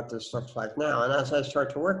what this looks like now. And as I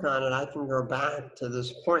start to work on it, I can go back to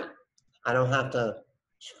this point. I don't have to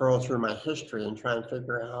scroll through my history and try and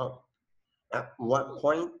figure out at what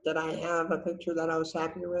point did I have a picture that I was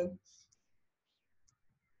happy with.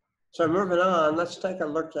 So moving on, let's take a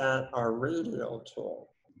look at our radial tool.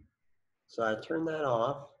 So I turn that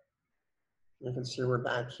off. You can see we're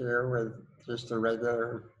back here with just the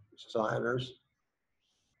regular sliders.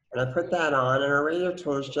 And I put that on, and our radial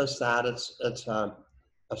tool is just that. It's a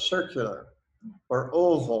circular or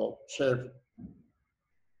oval shaped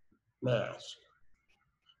mask.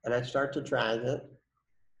 And I start to drag it.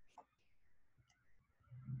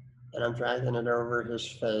 And I'm dragging it over his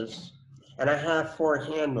face. And I have 4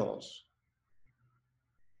 handles.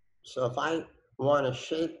 So if I want to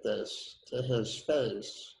shape this to his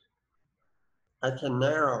face, I can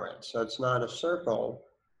narrow it so it's not a circle,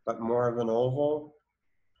 but more of an oval.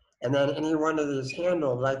 And then any one of these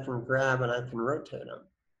handles I can grab and I can rotate them.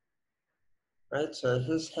 Right, so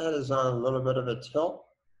his head is on a little bit of a tilt.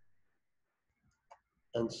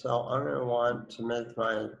 And so I'm going to want to make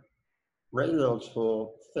my radial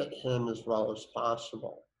tool fit him as well as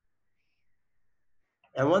possible.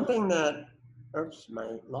 And one thing that, oops,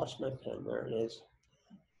 lost my pen, there it is.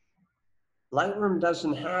 Lightroom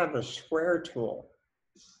doesn't have a square tool.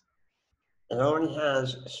 It only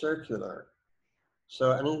has circular.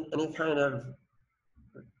 So any kind of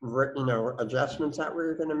adjustments that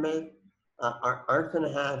we're going to make aren't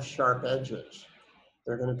going to have sharp edges.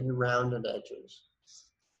 They're going to be rounded edges.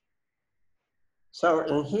 So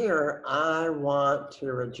in here, I want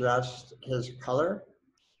to adjust his color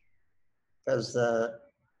because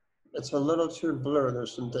it's a little too blue.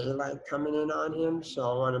 There's some daylight coming in on him, so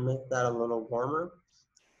I want to make that a little warmer.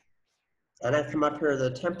 And I come up here to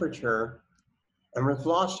the temperature, and we've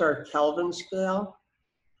lost our Kelvin scale,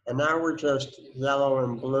 and now we're just yellow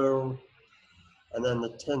and blue, and then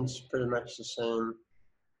the tint's pretty much the same.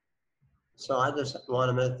 So I just want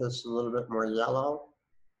to make this a little bit more yellow.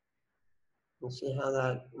 You see how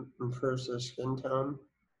that improves his skin tone?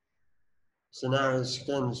 So now his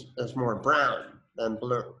skin is more brown than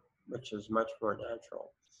blue, which is much more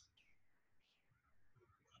natural.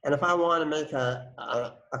 And if I want to make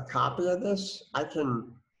a copy of this, I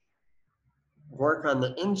can work on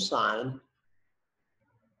the inside,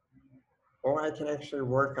 or I can actually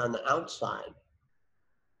work on the outside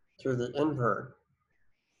through the invert.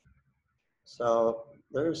 So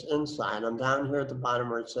there's inside. I'm down here at the bottom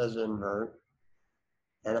where it says invert.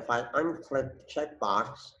 And if I unclick the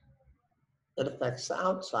checkbox, it affects the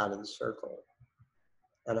outside of the circle.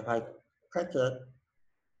 And if I click it,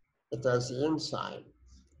 it does the inside.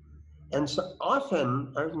 And so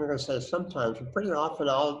often, I was going to say sometimes, but pretty often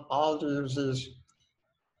I'll use these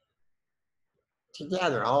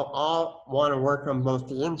together. I'll want to work on both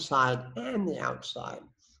the inside and the outside.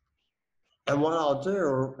 And what I'll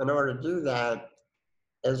do in order to do that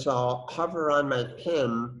is I'll hover on my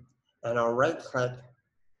pin and I'll right click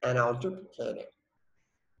and I'll duplicate it.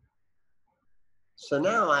 So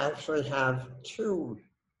now I actually have two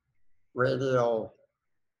radial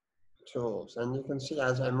tools. And you can see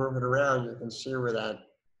as I move it around, you can see where that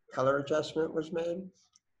color adjustment was made.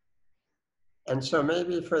 And so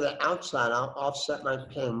maybe for the outside, I'll offset my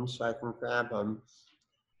pins so I can grab them.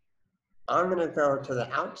 I'm going to go to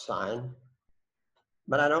the outside,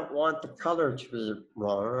 but I don't want the color to be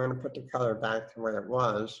wrong. I'm going to put the color back to the way it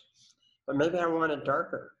was, but maybe I want it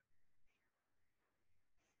darker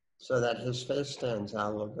so that his face stands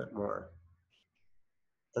out a little bit more.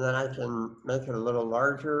 And then I can make it a little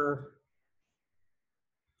larger,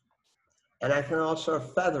 and I can also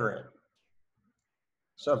feather it.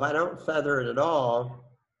 So if I don't feather it at all,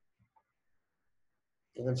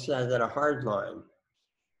 you can see I get a hard line.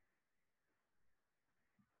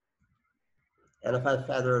 And if I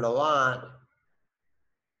feather it a lot,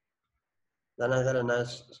 then I get a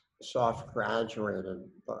nice soft graduated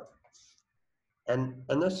look. And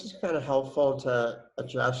this is kind of helpful to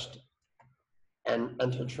adjust and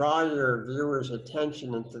to draw your viewer's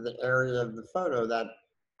attention into the area of the photo that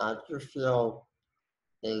you feel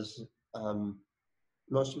is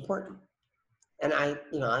most important. And I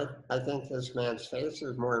think this man's face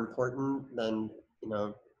is more important than,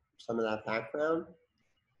 some of that background.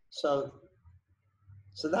 So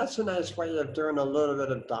that's a nice way of doing a little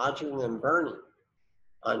bit of dodging and burning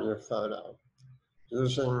on your photo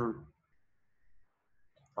using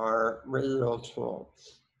our radial tool.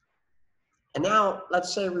 And now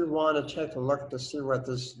let's say we want to take a look to see what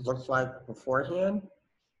this looks like beforehand.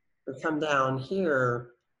 We come down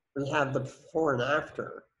here, we have the before and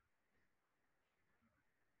after.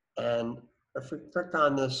 And if we click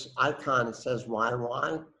on this icon, it says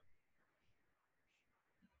YY.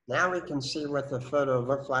 Now we can see what the photo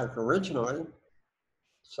looked like originally.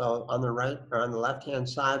 So on the right or on the left-hand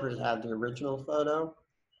side, we have the original photo.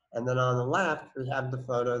 And then on the left, we have the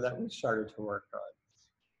photo that we started to work on.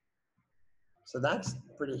 So that's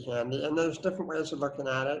pretty handy. And there's different ways of looking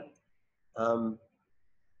at it.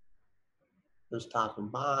 There's top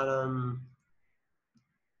and bottom,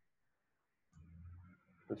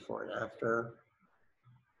 before and after.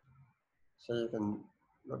 So you can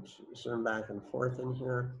zoom back and forth in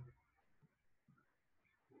here.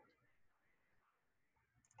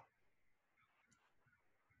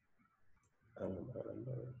 I don't know what I'm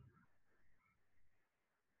doing.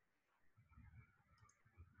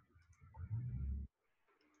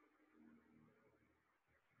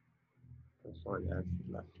 Before and after,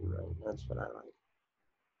 left and right. That's what I like.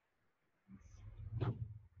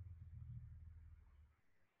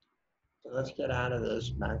 So let's get out of this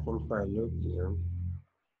back into our loop view.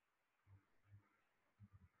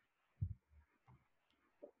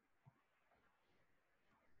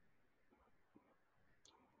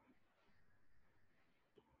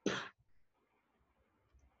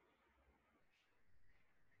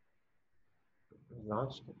 We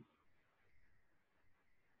lost it.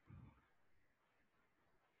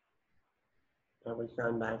 And we've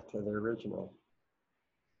gone back to the original.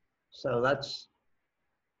 So let's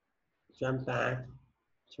jump back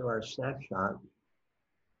to our snapshot.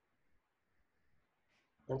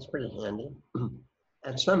 That's pretty handy.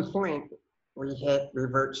 At some point, we hit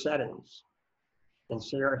revert settings and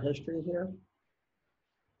see our history here.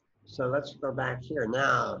 So let's go back here.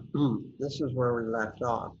 Now, this is where we left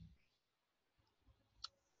off.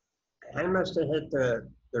 I must have hit the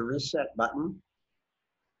reset button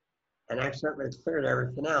and accidentally cleared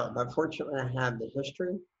everything out. But fortunately, I have the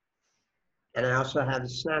history, and I also have the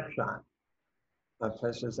snapshot of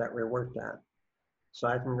places that we worked at. So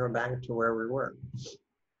I can go back to where we were.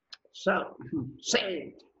 So,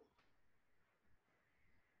 saved.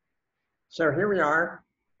 So here we are.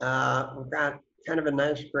 We've got kind of a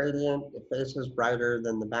nice gradient. The face is brighter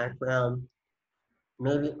than the background.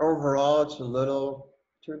 Maybe overall it's a little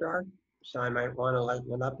too dark, so I might want to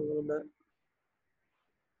lighten it up a little bit.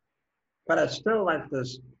 But I still like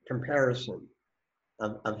this comparison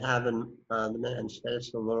of having the man's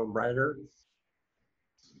face a little brighter.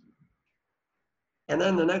 And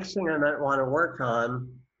then the next thing I might want to work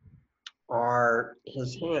on are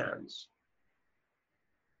his hands,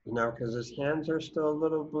 you know, because his hands are still a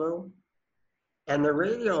little blue. And the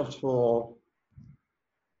radial tool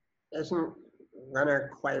isn't gonna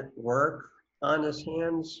quite work on his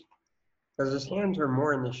hands because his hands are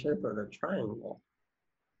more in the shape of a triangle.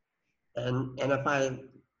 And if I,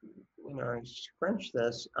 you know, scrunch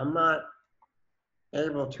this, I'm not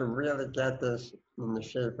able to really get this in the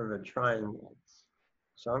shape of a triangle.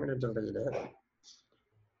 So I'm gonna delete it.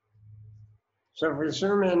 So if we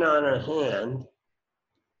zoom in on a hand,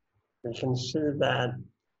 we can see that,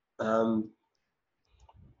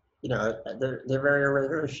 you know, they're very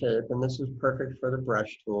irregular shape, and this is perfect for the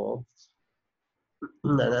brush tool.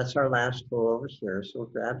 And that's our last tool over here, so we'll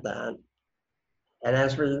grab that. And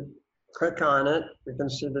as we click on it, we can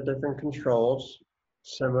see the different controls,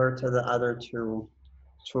 similar to the other two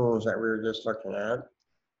tools that we were just looking at.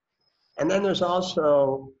 And then there's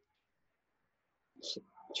also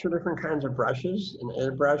two different kinds of brushes, an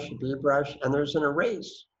A brush, a B brush, and there's an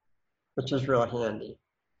erase, which is real handy.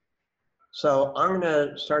 So I'm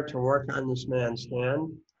gonna start to work on this man's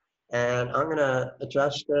hand, and I'm gonna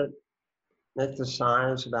adjust it, make the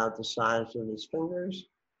size about the size of his fingers.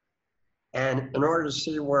 And in order to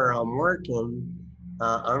see where I'm working,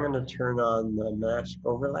 I'm gonna turn on the mask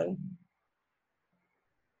overlay.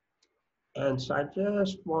 And so I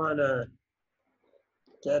just wanna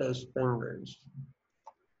get his fingers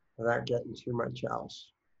without getting too much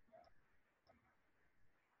else.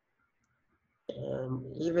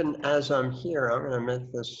 And even as I'm here, I'm gonna make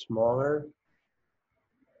this smaller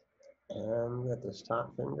and get his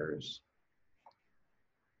top fingers.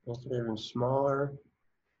 Make it even smaller.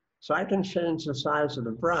 So I can change the size of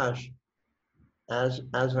the brush as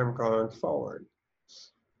I'm going forward.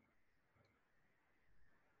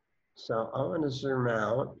 So I'm going to zoom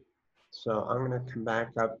out. So I'm going to come back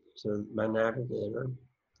up to my navigator.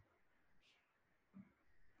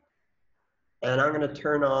 And I'm going to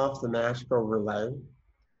turn off the mask overlay.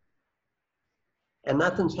 And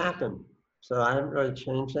nothing's happened. So I haven't really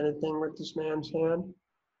changed anything with this man's hand.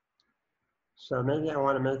 So maybe I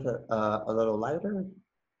want to make it a little lighter.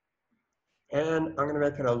 And I'm going to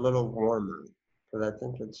make it a little warmer because I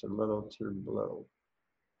think it's a little too blue.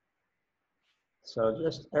 So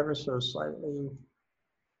just ever so slightly,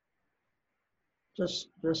 just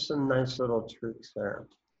some nice little tweaks there.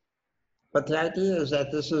 But the idea is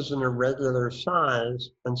that this is an irregular size,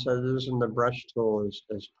 and so using the brush tool is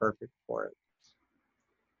perfect for it.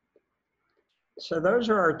 So those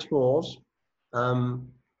are our tools.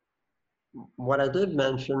 What I did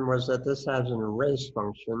mention was that this has an erase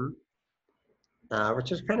function,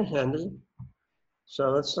 which is kind of handy.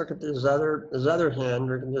 So let's look at his other hand.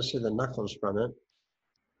 We can just see the knuckles from it.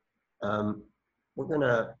 We're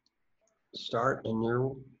gonna start a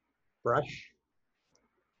new brush.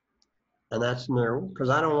 And that's new, because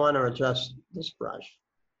I don't want to adjust this brush,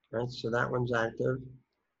 right? So that one's active.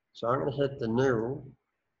 So I'm going to hit the new,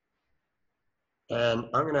 and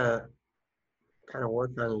I'm going to kind of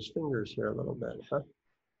work on his fingers here a little bit, huh?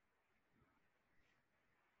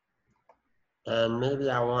 And maybe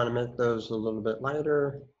I want to make those a little bit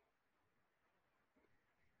lighter.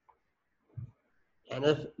 And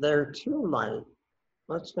if they're too light,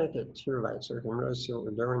 let's make it too light so we can really see what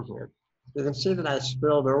we're doing here. You can see that I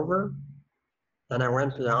spilled over, and I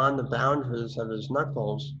went beyond the boundaries of his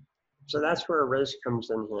knuckles. So that's where erase comes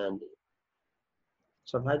in handy.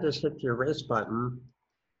 So if I just hit the erase button,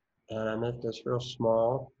 and I make this real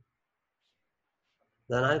small,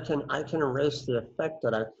 then I can erase the effect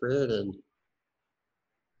that I created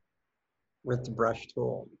with the brush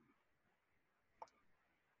tool.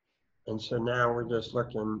 And so now we're just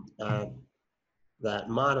looking at that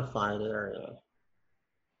modified area.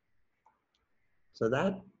 So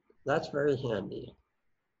that's very handy.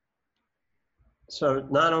 So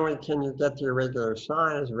not only can you get the irregular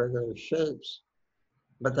size, irregular shapes,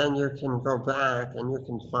 but then you can go back and you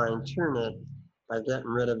can fine tune it by getting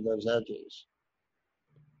rid of those edges.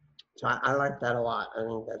 So I like that a lot. I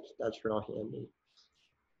think that's real handy.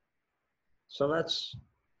 So let's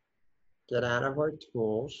get out of our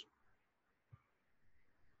tools.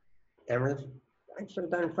 And we've actually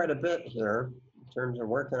done quite a bit here in terms of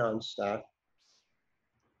working on stuff.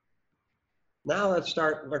 Now let's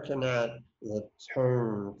start looking at the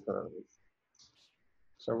tone curve.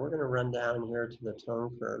 So we're going to run down here to the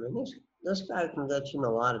tone curve. And this guy can get you in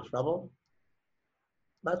a lot of trouble.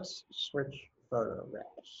 Let's switch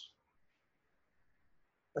photographs.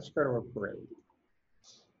 Let's go to a parade.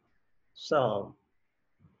 So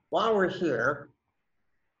while we're here,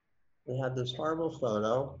 we have this horrible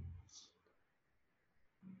photo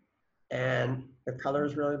and the color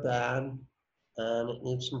is really bad and it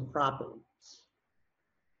needs some cropping.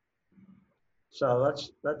 So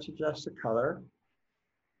let's adjust the color.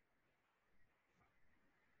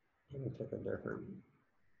 Let me pick a different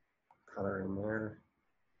color in there.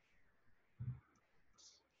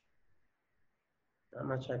 Not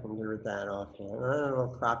much I can do with that offhand. A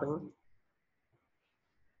little cropping.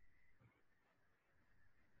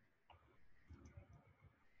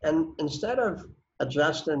 And instead of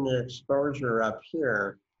adjusting the exposure up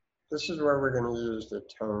here, this is where we're going to use the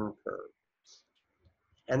tone curve.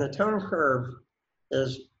 And the tone curve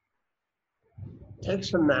takes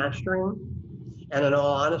some mastering. And in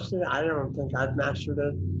all honesty, I don't think I've mastered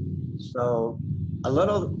it. So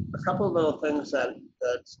a couple of little things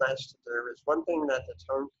that's nice to do is one thing that the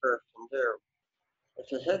tone curve can do.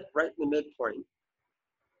 If you hit right in the midpoint,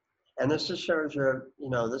 and this just shows you,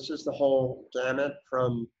 this is the whole gamut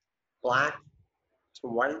from black to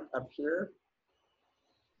white up here.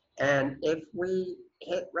 And if we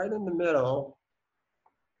hit right in the middle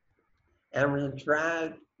and we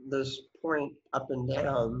drag this point up and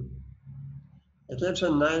down, it gives a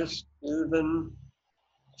nice even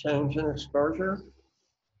change in exposure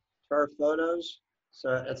to our photos.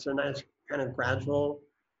 So it's a nice kind of gradual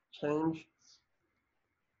change.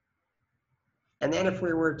 And then if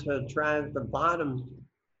we were to drag the bottom,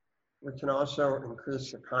 we can also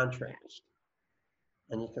increase the contrast.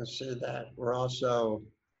 And you can see that we're also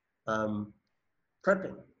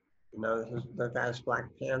clipping. The guy's black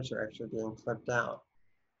pants are actually being clipped out.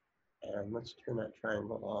 And let's turn that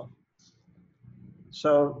triangle off.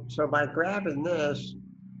 So by grabbing this,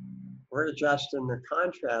 we're adjusting the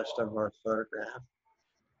contrast of our photograph.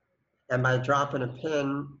 And by dropping a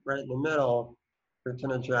pin right in the middle, we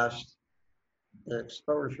can adjust the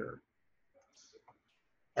exposure.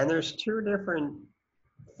 And there's two different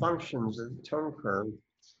functions of the tone curve.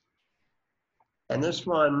 And this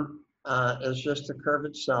one is just the curve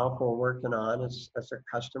itself we're working on. It's a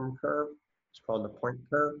custom curve. It's called the point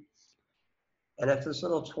curve. And if this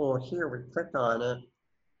little tool here, we click on it,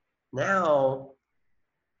 now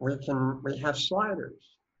we have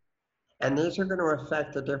sliders. And these are going to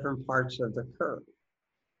affect the different parts of the curve.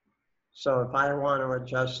 So if I want to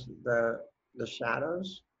adjust the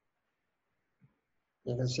shadows,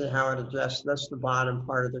 you can see how it adjusts. That's the bottom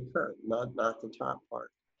part of the curve, not the top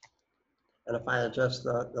part. And if I adjust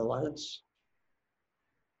the lights,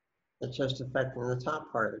 it's just affecting the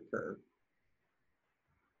top part of the curve.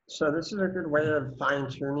 So this is a good way of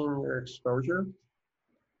fine-tuning your exposure.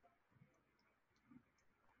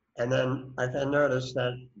 And then I can notice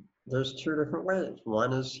that there's two different ways.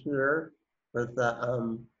 One is here with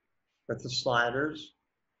the sliders,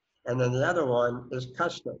 and then the other one is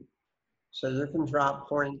custom. So you can drop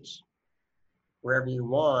points wherever you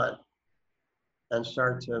want and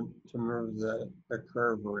start to move the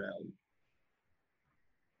curve around.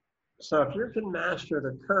 So if you can master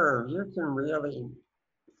the curve, you can really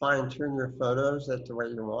fine-tune your photos the way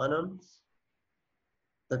you want them.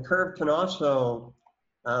 The curve can also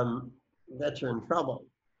get you in trouble.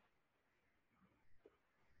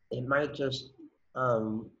 It might just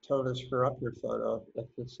totally screw up your photo if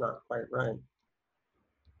it's not quite right.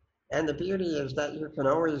 And the beauty is that you can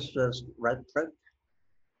always just right-click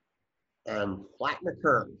and flatten the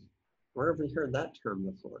curve. Where have we heard that term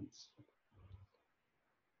before?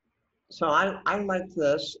 So I like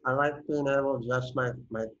this. I like being able to adjust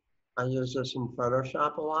I use this in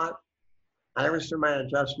Photoshop a lot. I always do my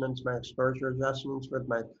adjustments, my exposure adjustments with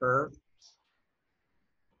my curve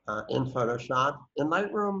in Photoshop. In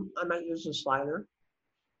Lightroom, I might use a slider,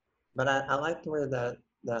 but I like the way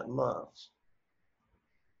that looks.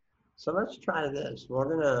 So let's try this.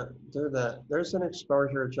 We're gonna do there's an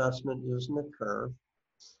exposure adjustment using the curve.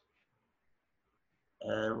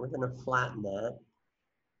 And we're gonna flatten that.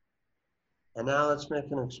 And now let's make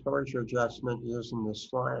an exposure adjustment using the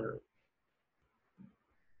slider.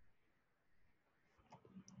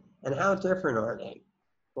 And how different are they?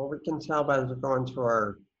 Well, we can tell by going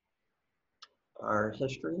to our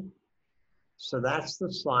history. So that's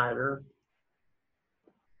the slider,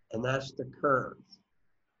 and that's the curve.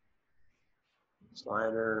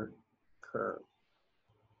 Slider, curve.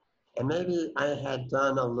 And maybe I had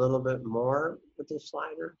done a little bit more with the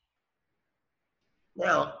slider.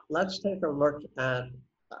 Now, let's take a look at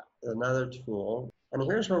another tool. And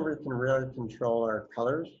here's where we can really control our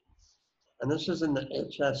colors. And this is in the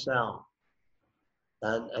HSL.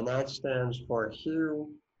 And that stands for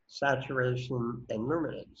hue, saturation, and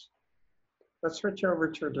luminance. Let's switch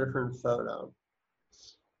over to a different photo.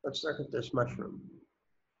 Let's look at this mushroom.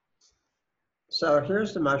 So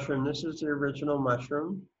here's the mushroom. This is the original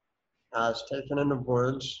mushroom. It's taken in the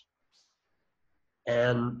woods,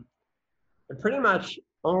 and it pretty much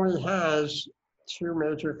only has two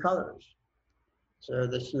major colors. So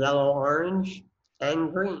this yellow, orange,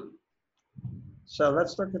 and green. So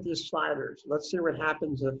let's look at these sliders. Let's see what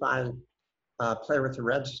happens if I play with the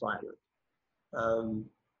red slider.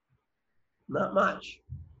 Not much.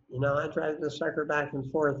 You know, I drag the sucker back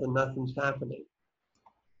and forth and nothing's happening.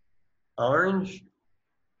 Orange.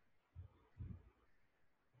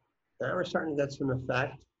 Now we're starting to get some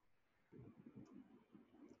effect.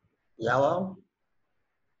 Yellow.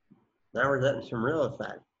 Now we're getting some real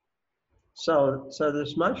effect. So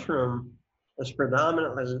this mushroom is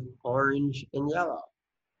predominantly orange and yellow.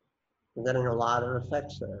 We're getting a lot of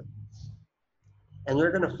effects there. And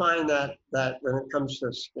you're going to find that when it comes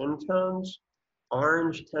to skin tones,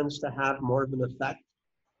 orange tends to have more of an effect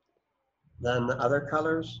than the other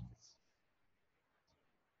colors.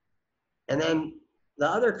 And then the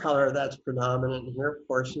other color that's predominant here, of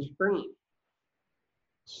course, is green.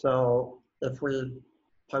 So if we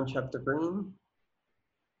punch up the green,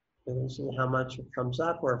 you can see how much it comes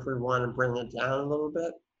up, or if we want to bring it down a little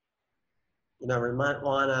bit, you know, we might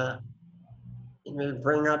want to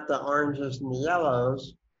bring up the oranges and the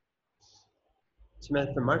yellows to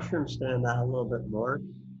make the mushroom stand out a little bit more,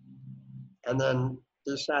 and then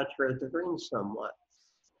desaturate the green somewhat.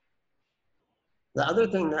 The other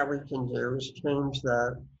thing that we can do is change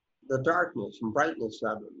the darkness and brightness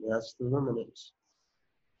of them. That's the luminance.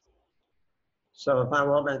 So if I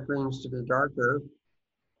want my greens to be darker,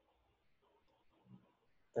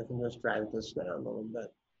 I can just drag this down a little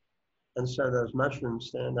bit. And so those mushrooms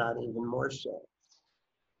stand out even more so.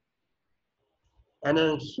 And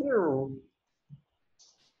then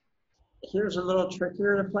here's a little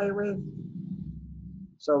trickier to play with.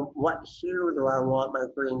 So what hue do I want my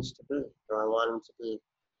greens to be? Do I want them to be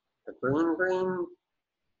a green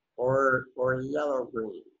or a yellow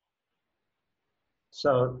green?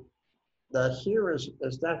 So the hue is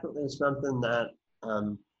definitely something that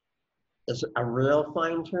is a real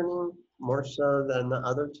fine tuning, more so than the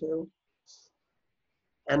other two.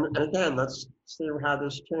 And again, let's see how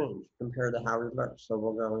this changed compared to how we look. So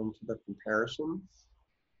we'll go into the comparison.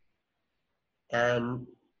 And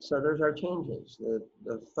so there's our changes.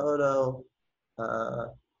 The photo,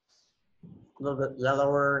 a little bit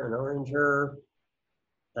yellower and oranger,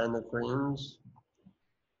 and the greens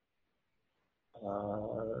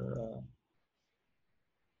are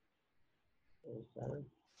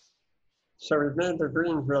so we've made the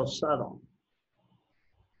greens real subtle,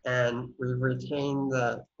 and we've retained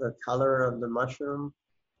the color of the mushroom.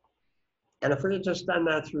 And if we had just done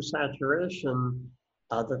that through saturation,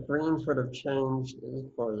 the greens would have changed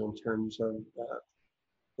equally in terms of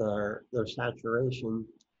their saturation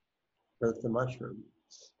with the mushroom.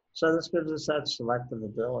 So this gives us that selective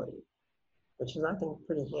ability, which is, I think,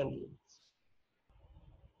 pretty handy.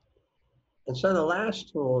 And so the last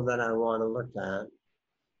tool that I want to look at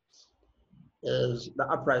is the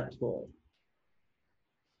upright tool.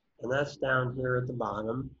 And that's down here at the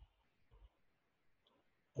bottom.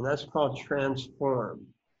 And that's called transform.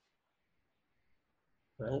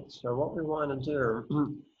 Right? So what we want to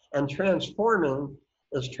do, and transforming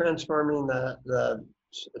is transforming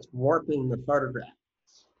it's warping the photograph.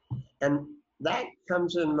 And that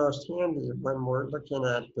comes in most handy when we're looking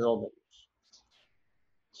at buildings.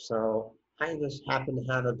 So I just happen to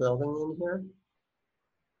have a building in here.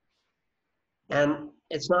 And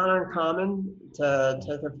it's not uncommon to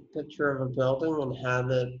take a picture of a building and have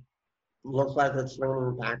it look like it's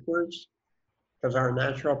leaning backwards, because our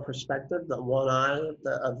natural perspective, the one eye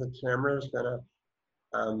of the camera is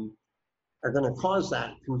are going to cause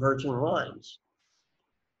that converging lines.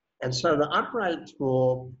 And so the upright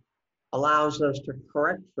tool allows us to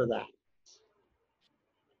correct for that.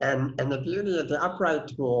 And the beauty of the upright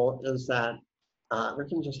tool is that we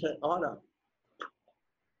can just hit auto.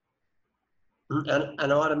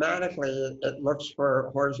 And automatically it looks for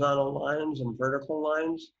horizontal lines and vertical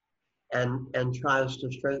lines and tries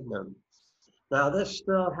to straighten them. Now this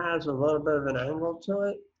still has a little bit of an angle to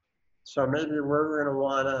it. So maybe we're going to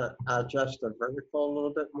want to adjust the vertical a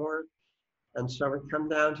little bit more. And so we come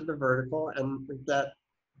down to the vertical and we get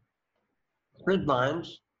grid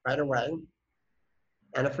lines right away.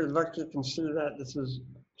 And if we look, you can see that this is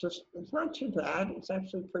just, it's not too bad. It's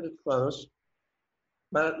actually pretty close.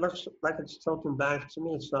 But it looks like it's tilting back to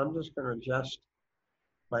me, so I'm just going to adjust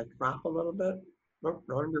my crop a little bit. Oh,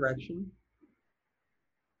 wrong direction.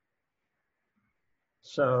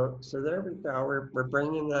 So there we go. We're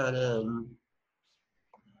bringing that in.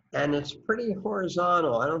 And it's pretty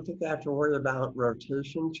horizontal. I don't think I have to worry about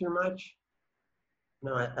rotation too much.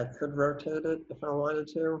 I could rotate it if I wanted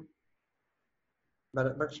to, but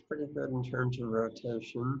it looks pretty good in terms of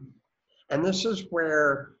rotation. And this is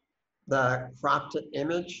where the crop to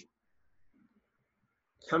image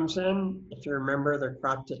comes in. If you remember the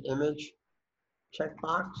crop to image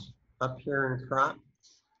checkbox up here in crop,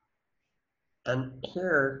 and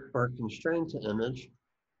here, or constraint to image,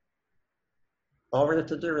 all we have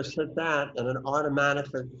to do is hit that and it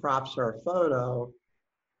automatically crops our photo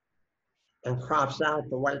and crops out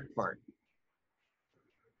the white part.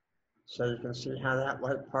 So you can see how that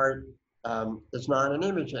white part is not an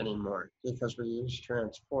image anymore because we use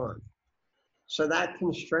transform. So that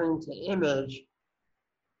constraint to image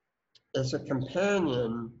is a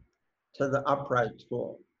companion to the upright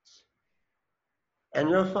tool. And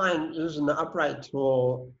you'll find using the upright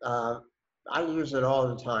tool, I use it all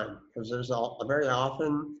the time because there's very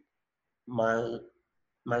often my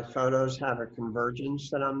photos have a convergence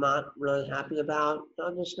that I'm not really happy about.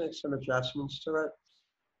 I'll just make some adjustments to it.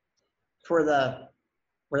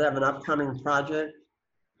 We have an upcoming project,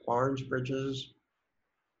 barns, bridges,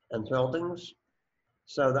 and buildings.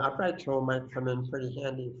 So the upright tool might come in pretty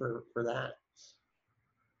handy for that.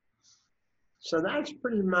 So that's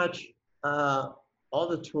pretty much all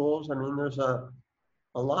the tools. I mean, there's a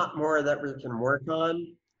lot more that we can work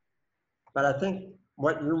on, but I think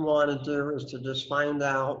what you want to do is to just find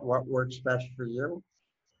out what works best for you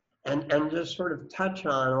and just sort of touch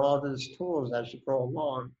on all these tools as you go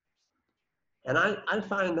along. And I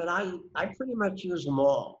find that I pretty much use them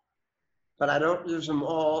all, but I don't use them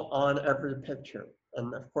all on every picture.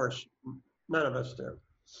 And of course, none of us do.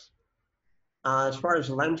 As far as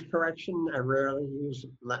lens correction, I rarely use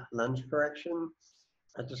lens correction.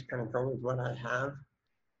 I just kind of go with what I have.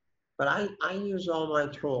 But I use all my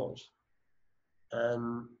tools.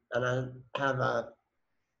 And I have a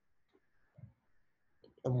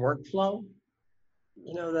workflow,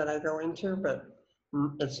 that I go into, but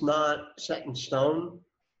it's not set in stone.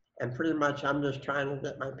 And pretty much I'm just trying to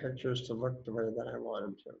get my pictures to look the way that I want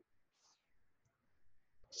them to.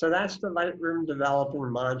 So that's the Lightroom developing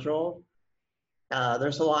module.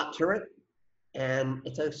 There's a lot to it, and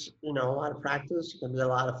it takes a lot of practice. It can be a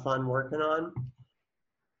lot of fun working on,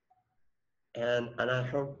 and I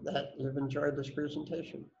hope that you've enjoyed this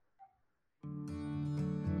presentation.